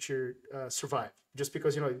ancient literature survive, just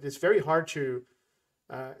because it's very hard to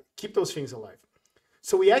keep those things alive.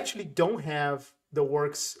 So we actually don't have the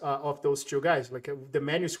works of those two guys, like the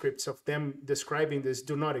manuscripts of them describing this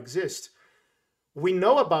do not exist. We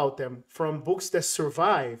know about them from books that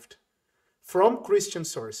survived from Christian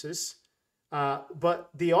sources, but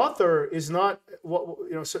the author is not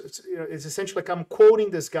So it's essentially like I'm quoting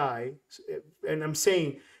this guy, and I'm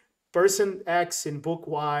saying person X in book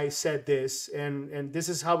Y said this, and this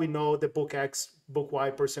is how we know that book X, book Y,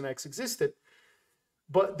 person X existed.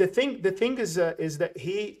 But the thing is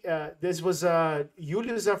that this was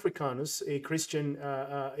Julius Africanus, a Christian.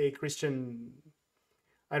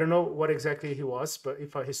 I don't know what exactly he was, but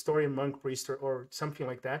if a historian, monk, priest, or something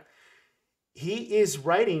like that, he is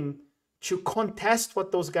writing to contest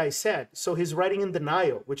what those guys said. So he's writing in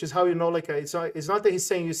denial, which is how like it's not that he's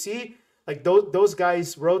saying, you see, like those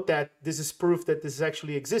guys wrote that, this is proof that this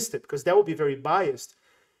actually existed, because that would be very biased.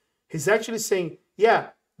 He's actually saying, yeah,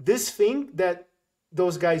 this thing that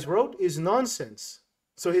those guys wrote is nonsense.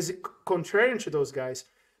 So he's contrarian to those guys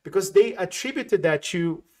because they attributed that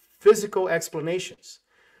to physical explanations.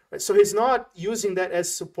 Right? So he's not using that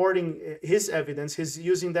as supporting his evidence. He's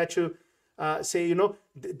using that to say,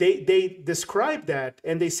 they described that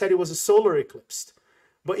and they said it was a solar eclipse.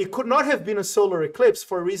 But it could not have been a solar eclipse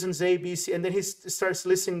for reasons A, B, C. And then he starts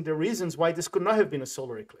listing the reasons why this could not have been a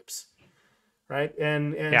solar eclipse. Right.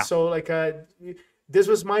 And Yeah. so like this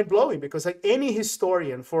was mind blowing, because like any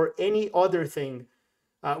historian for any other thing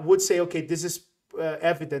would say, okay, this is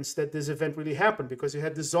evidence that this event really happened, because you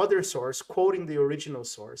had this other source quoting the original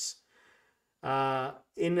source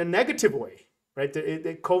in a negative way, right?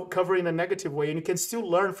 They cover in a negative way, and you can still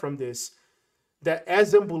learn from this that,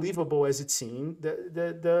 as unbelievable as it seemed,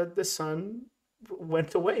 the sun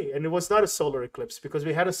went away, and it was not a solar eclipse, because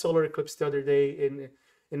we had a solar eclipse the other day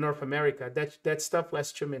in North America. That stuff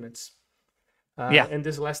lasts 2 minutes, Yeah. and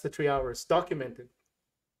this lasted 3 hours, documented.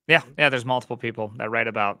 Yeah. Yeah. There's multiple people that write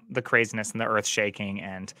about the craziness and the earth shaking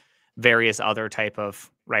and various other type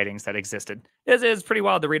of writings that existed. It's pretty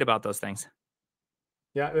wild to read about those things.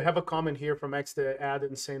 Yeah, we have a comment here from X to add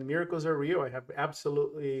and saying miracles are real. I have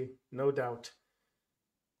absolutely no doubt.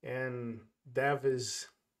 And Dev is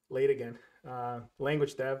late again.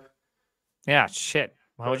 Language Dev. Yeah. Shit.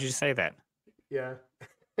 Why would you say that? Yeah.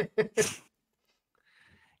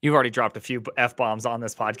 You've already dropped a few F-bombs on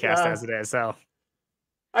this podcast as it is, so.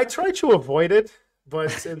 I try to avoid it,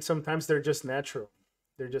 but and sometimes they're just natural.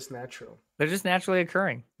 They're just natural. They're just naturally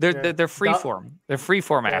occurring. They're free form. They're free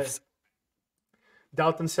form Fs.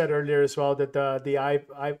 Dalton said earlier as well that the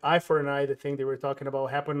eye for an eye, the thing they were talking about,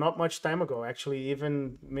 happened not much time ago. Actually,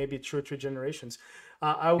 even maybe 2 or 3 generations.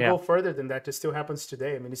 I will go further than that. It still happens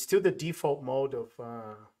today. I mean, it's still the default mode of,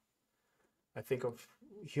 I think, of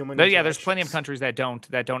human. But yeah, there's plenty of countries that don't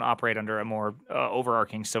operate under a more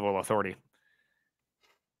overarching civil authority.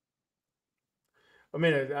 I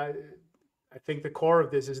mean, I think the core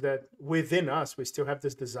of this is that within us, we still have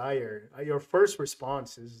this desire. Your first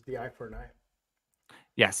response is the eye for an eye.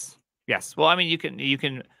 Yes. Yes. Well, I mean, you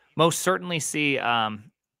can most certainly see it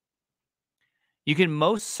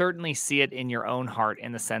in your own heart,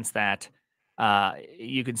 in the sense that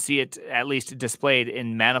you can see it at least displayed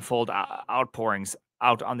in manifold outpourings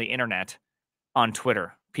out on the internet, on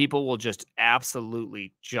Twitter. People will just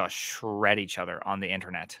absolutely just shred each other on the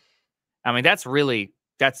internet. I mean, that's really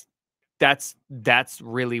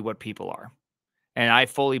what people are. And I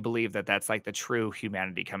fully believe that that's like the true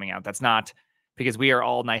humanity coming out. That's not because we are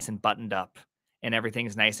all nice and buttoned up and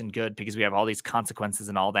everything's nice and good because we have all these consequences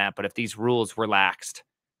and all that. But if these rules relaxed,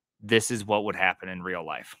 this is what would happen in real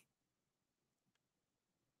life.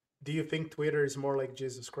 Do you think Twitter is more like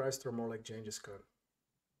Jesus Christ or more like Genghis Khan?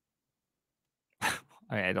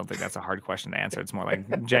 I don't think that's a hard question to answer. It's more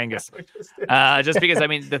like Genghis. Just because, I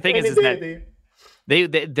mean, the thing is that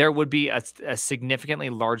there would be a significantly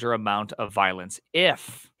larger amount of violence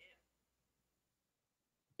if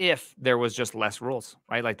there was just less rules,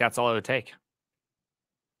 right? Like, that's all it would take.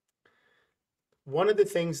 One of the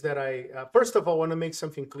things that I, first of all, want to make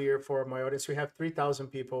something clear for my audience. We have 3,000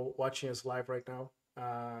 people watching us live right now.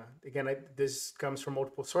 Again, this comes from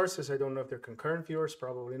multiple sources. I don't know if they're concurrent viewers.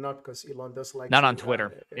 Probably not, because Elon does like not on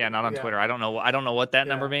Twitter. Not on Twitter. I don't know what that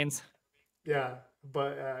number means. Yeah,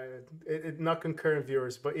 but not concurrent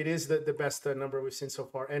viewers, but it is the best number we've seen so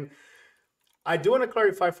far. And I do want to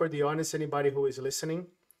clarify for the audience, anybody who is listening,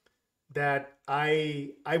 that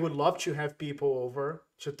I would love to have people over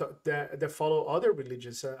that follow other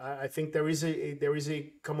religions. I think there is a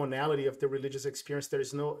commonality of the religious experience. There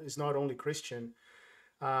is not only Christian.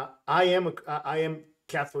 I am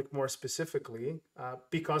Catholic more specifically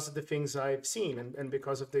because of the things I've seen and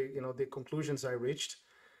because of the conclusions I reached.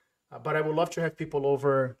 But I would love to have people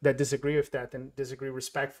over that disagree with that and disagree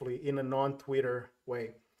respectfully in a non-Twitter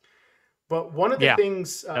way. But one of the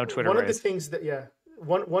things, one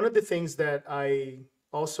of the things that I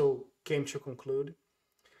also came to conclude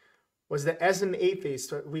was that as an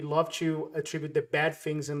atheist, we love to attribute the bad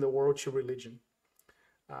things in the world to religion.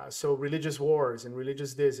 So religious wars and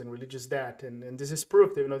religious this and religious that, and this is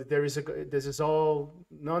proof that this is all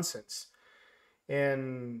nonsense.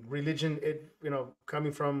 And religion,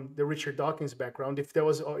 coming from the Richard Dawkins background, if there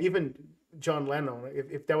was, or even John Lennon,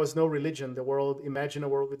 if there was no religion, imagine a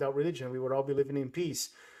world without religion, we would all be living in peace.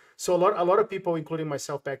 So a lot of people, including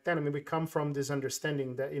myself back then, I mean, we come from this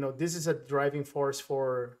understanding that this is a driving force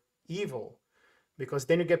for evil, because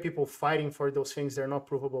then you get people fighting for those things that are not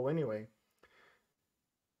provable anyway.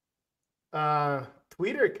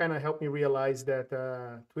 Twitter kind of helped me realize that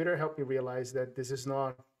this is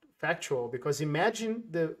not factual, because imagine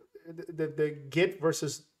the Git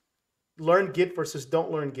versus learn Git versus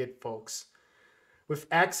don't learn Git folks with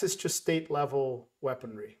access to state level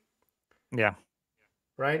weaponry. Yeah.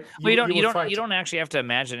 Right. Well, you don't actually have to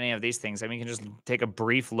imagine any of these things. I mean, you can just take a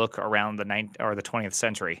brief look around the 20th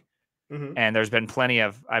century, and there's been plenty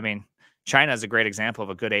of. I mean, China is a great example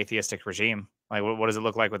of a good atheistic regime. Like, what does it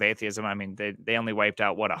look like with atheism? I mean, they only wiped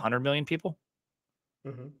out 100 million people.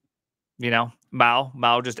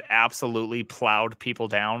 Mao just absolutely plowed people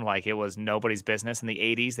down like it was nobody's business. In the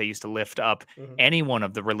 80s, they used to lift up Hmm. anyone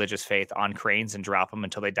of the religious faith on cranes and drop them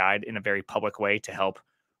until they died in a very public way to help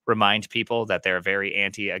remind people that they're very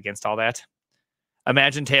anti against all that.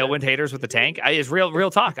 Imagine Yeah. tailwind haters with the tank. It's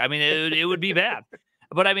real talk. I mean, it would be bad.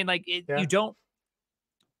 But I mean, like, Yeah.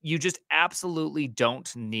 you just absolutely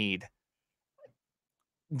don't need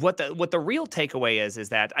what the real takeaway is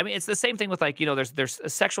that I mean it's the same thing with like there's a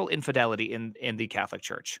sexual infidelity in the Catholic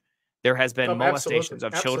Church. There has been Oh, absolutely. molestations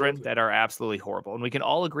of children Absolutely. that are absolutely horrible, and we can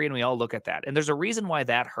all agree and we all look at that. And there's a reason why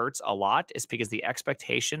that hurts a lot is because the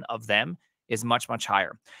expectation of them is much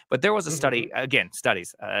higher. But there was a Hmm. study, again,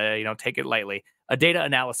 studies, take it lightly, a data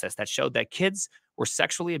analysis that showed that kids were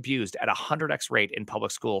sexually abused at a 100x rate in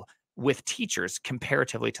public school with teachers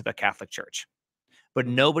comparatively to the Catholic Church, but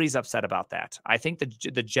Hmm. nobody's upset about that. I think the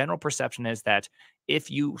general perception is that if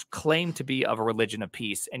you claim to be of a religion of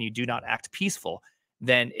peace and you do not act peaceful,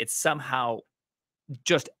 then it's somehow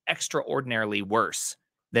just extraordinarily worse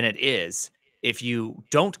than it is if you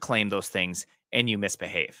don't claim those things and you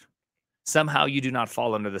misbehave. Somehow you do not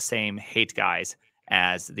fall under the same hate guise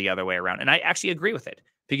as the other way around. And I actually agree with it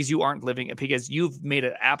because you aren't living because you've made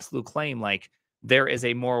an absolute claim like there is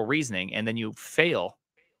a moral reasoning and then you fail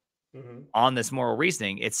Hmm. on this moral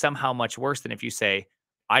reasoning, it's somehow much worse than if you say,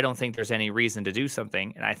 I don't think there's any reason to do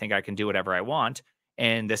something and I think I can do whatever I want.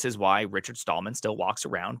 And this is why Richard Stallman still walks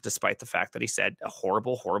around, despite the fact that he said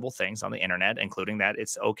horrible things on the internet, including that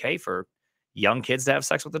it's okay for young kids to have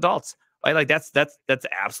sex with adults. Like that's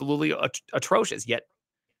absolutely atrocious. Yet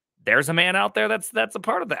there's a man out there that's a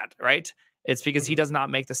part of that, right? It's because he Hmm. does not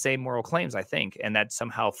make the same moral claims, I think, and that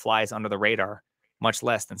somehow flies under the radar much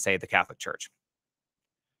less than say the Catholic Church.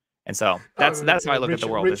 And so that's how I look at the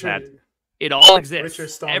Richard, world is that Richard, it all Richard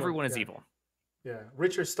exists. Stallman. Everyone is Yeah. evil. Yeah.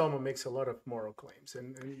 Richard Stallman makes a lot of moral claims,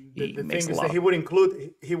 and He the makes thing a is that lot of he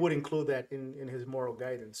would include that in his moral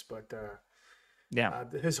guidance, but yeah.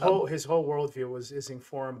 his whole worldview is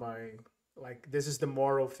informed by like this is the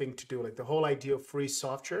moral thing to do, like the whole idea of free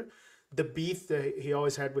software. The beef that he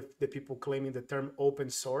always had with the people claiming the term open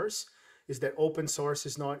source is that open source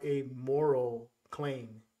is not a moral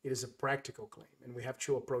claim, it is a practical claim, and we have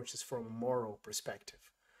to approach this from a moral perspective,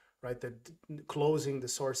 right? That closing the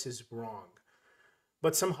source is wrong,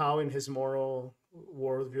 but somehow in his moral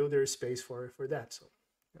worldview there is space for that. So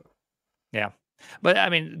you Yeah. But I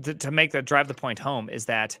mean, to make that drive the point home is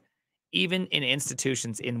that even in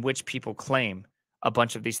institutions in which people claim a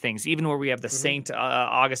bunch of these things, even where we have the know. Hmm. Saint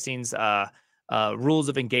Augustine's rules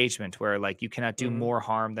of engagement, where like you cannot do Hmm. more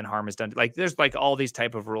harm than harm is done. Like there's like all these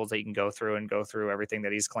type of rules that you can go through everything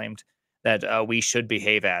that he's claimed that we should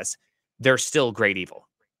behave as. They're still great evil.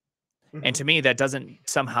 And Hmm. to me, that doesn't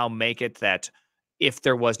somehow make it that if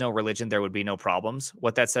there was no religion, there would be no problems.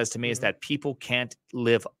 What that says to me is Hmm. that people can't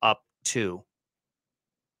live up to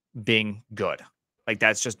being good. Like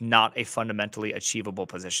that's just not a fundamentally achievable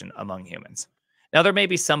position among humans. Now, there may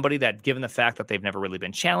be somebody that, given the fact that they've never really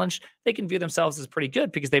been challenged, they can view themselves as pretty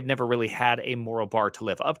good because they've never really had a moral bar to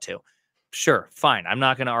live up to. Sure, fine. I'm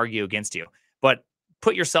not going to argue against you, but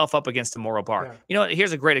put yourself up against a moral bar. Yeah. You know,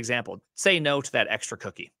 here's a great example. Say no to that extra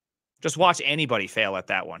cookie. Just watch anybody fail at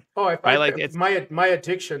that one, Oh, right? Like it's my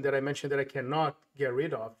addiction that I mentioned that I cannot get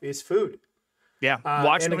rid of is food. yeah.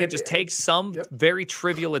 Watch And somebody again, just take some yep. very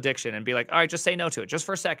trivial addiction and be like, all right, just say no to it just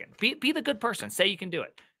for a second. Be the good person. Say you can do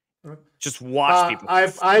it. Just watch people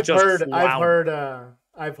just flounder.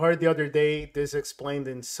 I've heard the other day this explained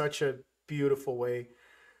in such a beautiful way,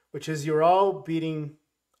 which is you're all beating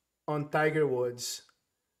on Tiger Woods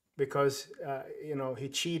because he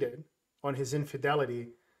cheated on his infidelity,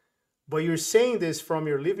 but you're saying this from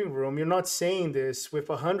your living room. You're not saying this with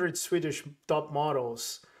 100 Swedish top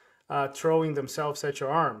models throwing themselves at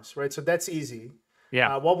your arms, right? So that's easy.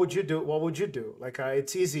 Yeah. What would you do? What would you do? Like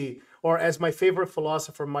it's easy. Or as my favorite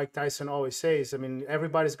philosopher Mike Tyson always says, I mean,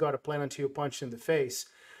 everybody's got a plan until you punch in the face.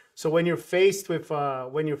 So when you're faced with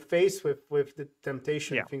the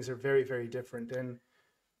temptation, Yeah. things are very different. And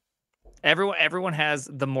Everyone has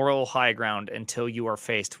the moral high ground until you are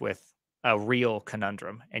faced with a real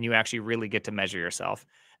conundrum and you actually really get to measure yourself.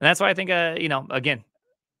 And that's why I think again,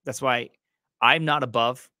 that's why I'm not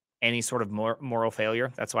above any sort of moral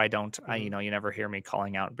failure. That's why I don't, mhm, you never hear me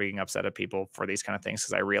calling out, being upset at people for these kind of things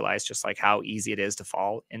because I realize just like how easy it is to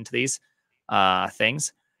fall into these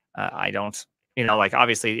things. I don't, like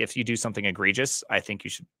obviously, if you do something egregious, I think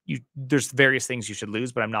there's various things you should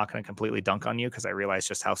lose, but I'm not going to completely dunk on you because I realize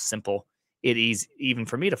just how simple it is, even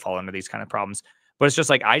for me to fall into these kind of problems. But it's just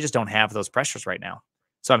like I just don't have those pressures right now.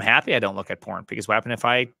 So I'm happy I don't look at porn because what happened if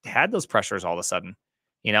I had those pressures all of a sudden?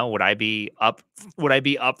 Would I be up? Would I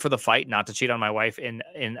be up for the fight not to cheat on my wife in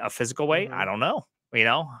a physical way? I Hmm. don't know. You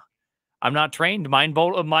know, I'm not trained mind,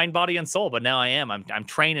 body, and soul, but now I am. I'm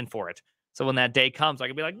training for it. So when that day comes, I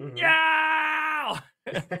can be like, Hmm. yeah.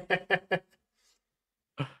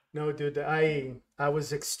 No, dude, I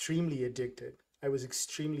was extremely addicted. I was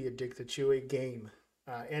extremely addicted to a game.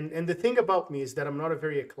 And the thing about me is that I'm not a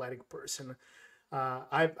very eclectic person.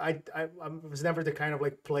 I was never the kind of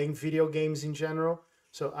like playing video games in general.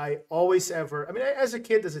 So I always ever, I mean, as a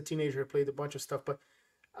kid, as a teenager, I played a bunch of stuff, but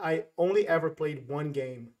I only ever played one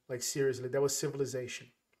game, like seriously. That was Civilization.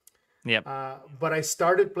 Yep. But I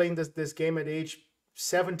started playing this game at age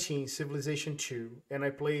 17, Civilization 2, and I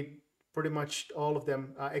played pretty much all of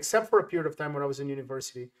them, except for a period of time when I was in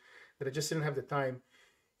university that I just didn't have the time.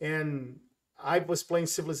 And I was playing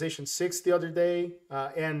Civilization 6 the other day,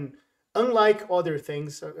 and unlike other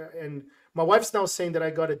things, and my wife's now saying that I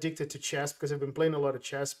got addicted to chess because I've been playing a lot of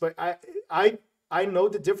chess, but I I know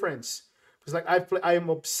the difference because like I am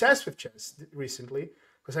obsessed with chess recently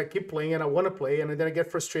because I keep playing and I want to play and then I get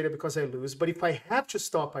frustrated because I lose. But if I have to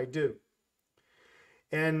stop, I do.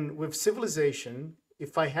 And with Civilization,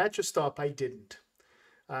 if I had to stop, I didn't.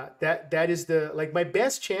 That is the like my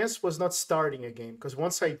best chance was not starting a game because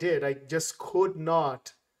once I did, I just could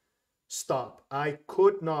not stop. I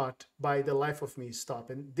could not, by the life of me, stop.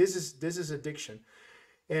 And this is addiction.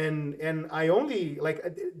 And I only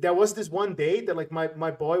like there was this one day that like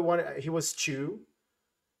my boy wanted he was two,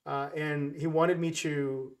 and he wanted me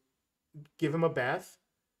to give him a bath,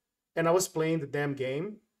 and I was playing the damn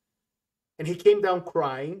game, and he came down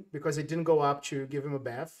crying because I didn't go up to give him a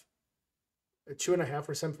bath, a two and a half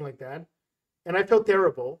or something like that. And I felt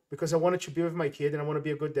terrible because I wanted to be with my kid and I want to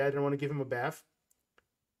be a good dad and I want to give him a bath,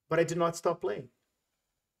 but I did not stop playing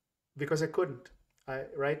because I couldn't.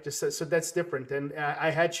 Right? Just so that's different. And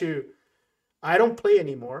I had to. I don't play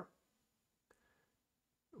anymore,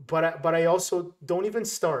 but I also don't even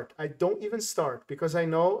start. I don't even start because I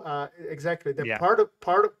know exactly that Yeah. part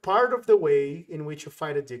of the way in which you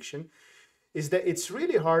fight addiction is that it's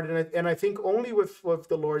really hard, and I think only with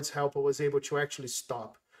the Lord's help I was able to actually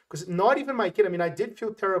stop. Because not even my kid, I mean, I did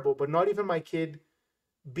feel terrible, but not even my kid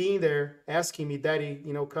being there asking me, Daddy,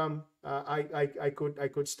 come, I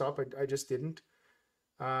could stop. I just didn't.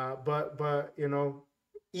 But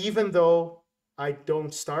even though I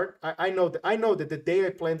don't start, I know that the day I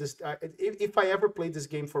play this, if I ever play this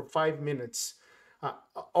game for 5 minutes, uh,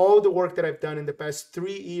 all the work that I've done in the past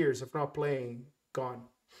 3 years of not playing gone.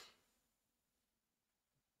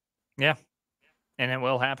 Yeah. And it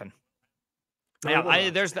will happen. No, Yeah. it will I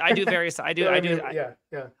not. there's I do various But I mean, yeah,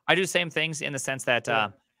 yeah, I do same things in the sense that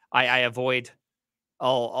yeah. I avoid a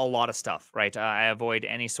lot of stuff, right? I avoid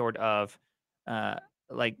any sort of uh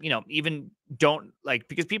like, even don't like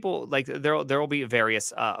because people like there will be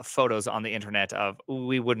various photos on the internet of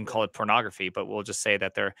we wouldn't Yeah. call it pornography, but we'll just say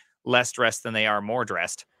that they're less dressed than they are more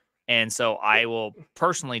dressed. And so I will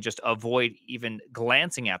personally just avoid even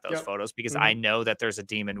glancing at those Yep. photos because I Mm-hmm. know that there's a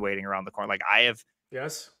demon waiting around the corner. Like I have,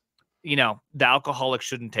 Yes. the alcoholic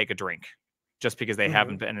shouldn't take a drink just because they Mm-hmm.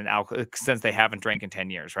 haven't been an alcohol since they haven't drank in 10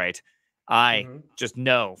 years, right? I Mm-hmm. just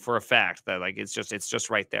know for a fact that like it's just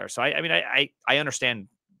right there. So I mean I understand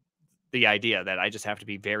the idea that I just have to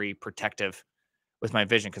be very protective with my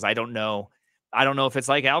vision because I don't know if it's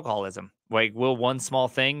like alcoholism. Like will one small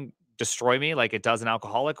thing destroy me like it does an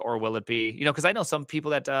alcoholic, or will it be, because I know some people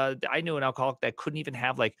that I knew an alcoholic that couldn't even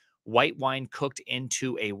have like white wine cooked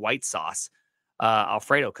into a white sauce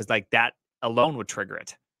Alfredo because like that alone would trigger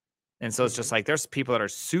it. And so it's Mm-hmm. just like there's people that are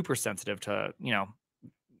super sensitive to,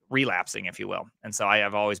 relapsing, if you will. And so I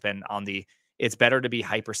have always been on the it's better to be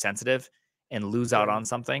hypersensitive and lose out Yeah. on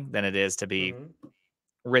something than it is to be Mm-hmm.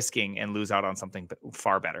 risking and lose out on something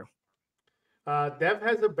far better. Dev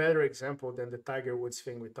has a better example than the Tiger Woods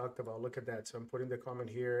thing we talked about. Look at that. So I'm putting the comment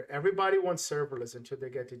here. Everybody wants serverless until they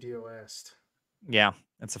get to DOS. Yeah,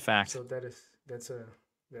 that's a fact. So that's a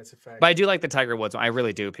But I fact. do like the Tiger Woods one. I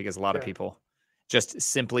really do because a lot of Yeah. people just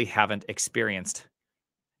simply haven't experienced.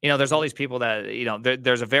 There's all Mm-hmm. these people that,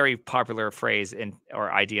 there's a very popular phrase in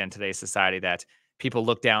or idea in today's society that people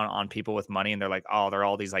look down on people with money and they're like, oh, they're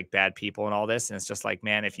all these like bad people and all this. And it's just like,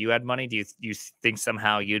 man, if you had money, do you think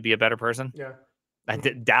somehow you'd be a better person? Yeah. I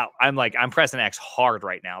Mm-hmm. doubt. I'm pressing X hard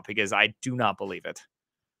right now because I do not believe it.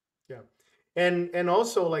 Yeah. And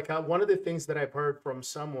also like one of the things that I've heard from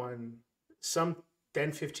someone some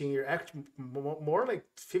 10, 15 years, actually more like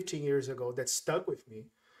 15 years ago, that stuck with me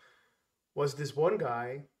was this one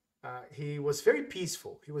guy. He was very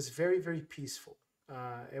peaceful. He was very, very peaceful.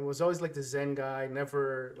 And was always like the Zen guy,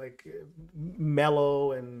 never like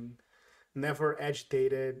mellow and never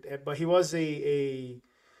agitated. But he was a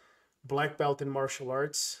black belt in martial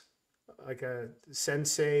arts, like a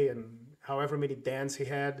sensei, and however many dans he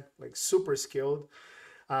had, like super skilled.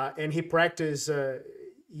 And he practiced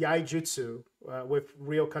yai jutsu with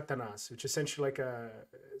real katanas, which is essentially like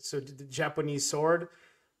the Japanese sword,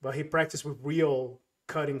 but he practiced with real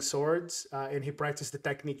cutting swords, and he practiced the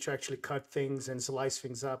technique to actually cut things and slice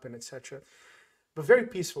things up and etc. But very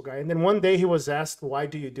peaceful guy. And then one day he was asked, "Why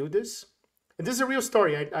do you do this?" And this is a real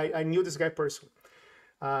story. I knew this guy personally,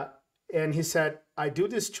 uh, and he said, "I do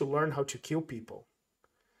this to learn how to kill people."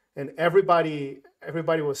 And everybody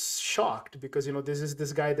was shocked because this is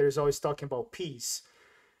this guy that is always talking about peace.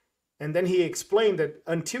 And then he explained that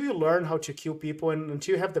until you learn how to kill people and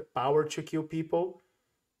until you have the power to kill people,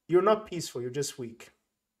 you're not peaceful, you're just weak.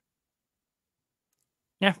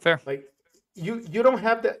 Yeah, fair. Like you don't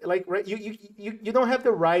have the like right you don't have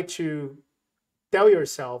the right to tell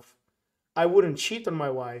yourself, I wouldn't cheat on my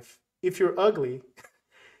wife if you're ugly,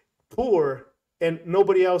 poor, and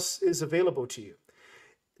nobody else is available to you.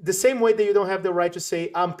 The same way that you don't have the right to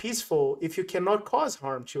say, I'm peaceful if you cannot cause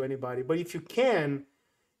harm to anybody. But if you can,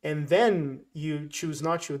 and then you choose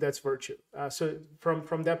not to, that's virtue. So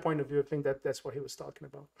from that point of view, I think that's what he was talking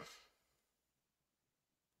about.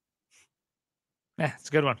 Yeah, it's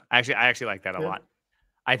a good one. I actually like that a Yeah. lot.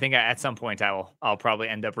 I think at some point I'll probably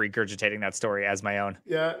end up regurgitating that story as my own.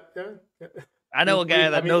 Yeah. Yeah. Yeah. I know Feel a guy free. I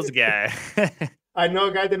that mean, knows a guy. I know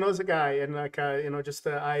a guy that knows a guy, and like just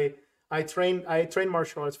I trained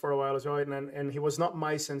martial arts for a while as well, and he was not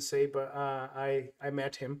my sensei, but I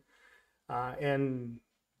met him, and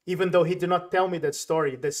even though he did not tell me that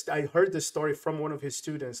story, I heard the story from one of his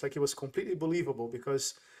students. Like it was completely believable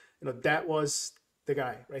because that was the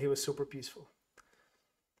guy, right? He was super peaceful.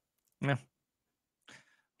 Yeah.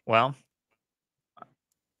 Well,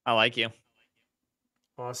 I like you.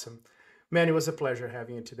 Awesome, man. It was a pleasure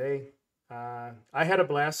having you today. I had a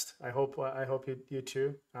blast. I hope you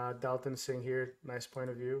too. Dalton sitting here, nice point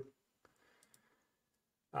of view.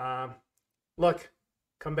 Um, Look,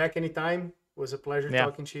 come back anytime. It was a pleasure Yeah.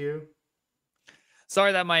 talking to you.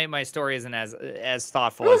 Sorry that my story isn't as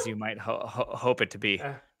thoughtful as you might hope it to be.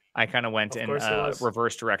 Uh, I kind of went of in course it a was.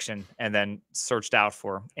 reverse direction and then searched out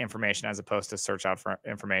for information as opposed to search out for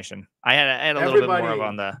information. I had a little bit more of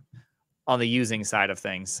Everybody, on the using side of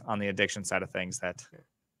things, on the addiction side of things that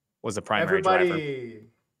was the primary driver. everybody.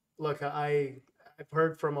 Look, I've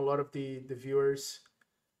heard from a lot of the viewers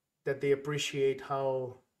that they appreciate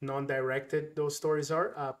how non-directed those stories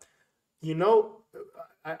are. You know,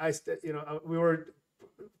 we were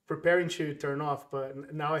preparing to turn off,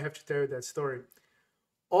 but now I have to tell you that story.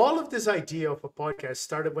 All of this idea of a podcast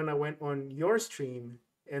started when I went on your stream,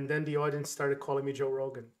 and then the audience started calling me Joe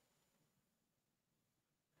Rogan.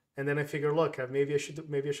 And then I figured, look, maybe I should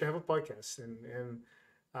have a podcast, and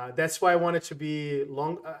that's why I wanted to be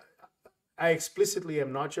long. I explicitly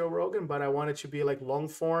am not Joe Rogan, but I wanted to be like long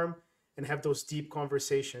form and have those deep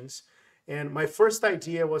conversations. And my first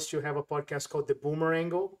idea was to have a podcast called The Boomer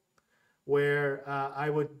Angle, where I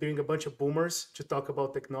would bring a bunch of boomers to talk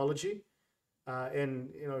about technology, and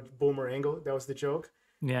boomer angle. That was the joke.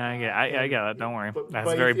 Yeah, I And get it. Don't worry. but That's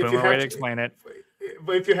a but very if you boomer way have to to, explain it.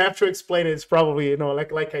 but if you have to explain it, it's probably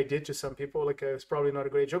like I did to some people. Like it's probably not a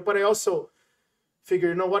great joke. But I also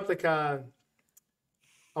figure, what, like I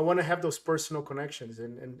want to have those personal connections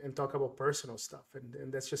and talk about personal stuff,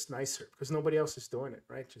 and that's just nicer because nobody else is doing it,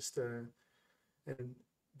 right? Just and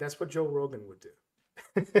that's what Joe Rogan would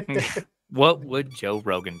do. What would Joe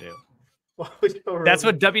Rogan do? What would Joe That's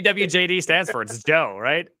what Rogan do? WWJD stands for. It's Joe,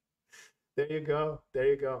 right? There you go. There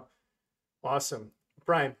you go. Awesome.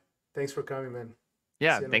 Prime, thanks for coming, man.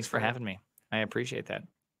 Yeah, See you thanks next for time. having me. I appreciate that.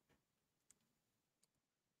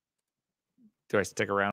 Do I stick around?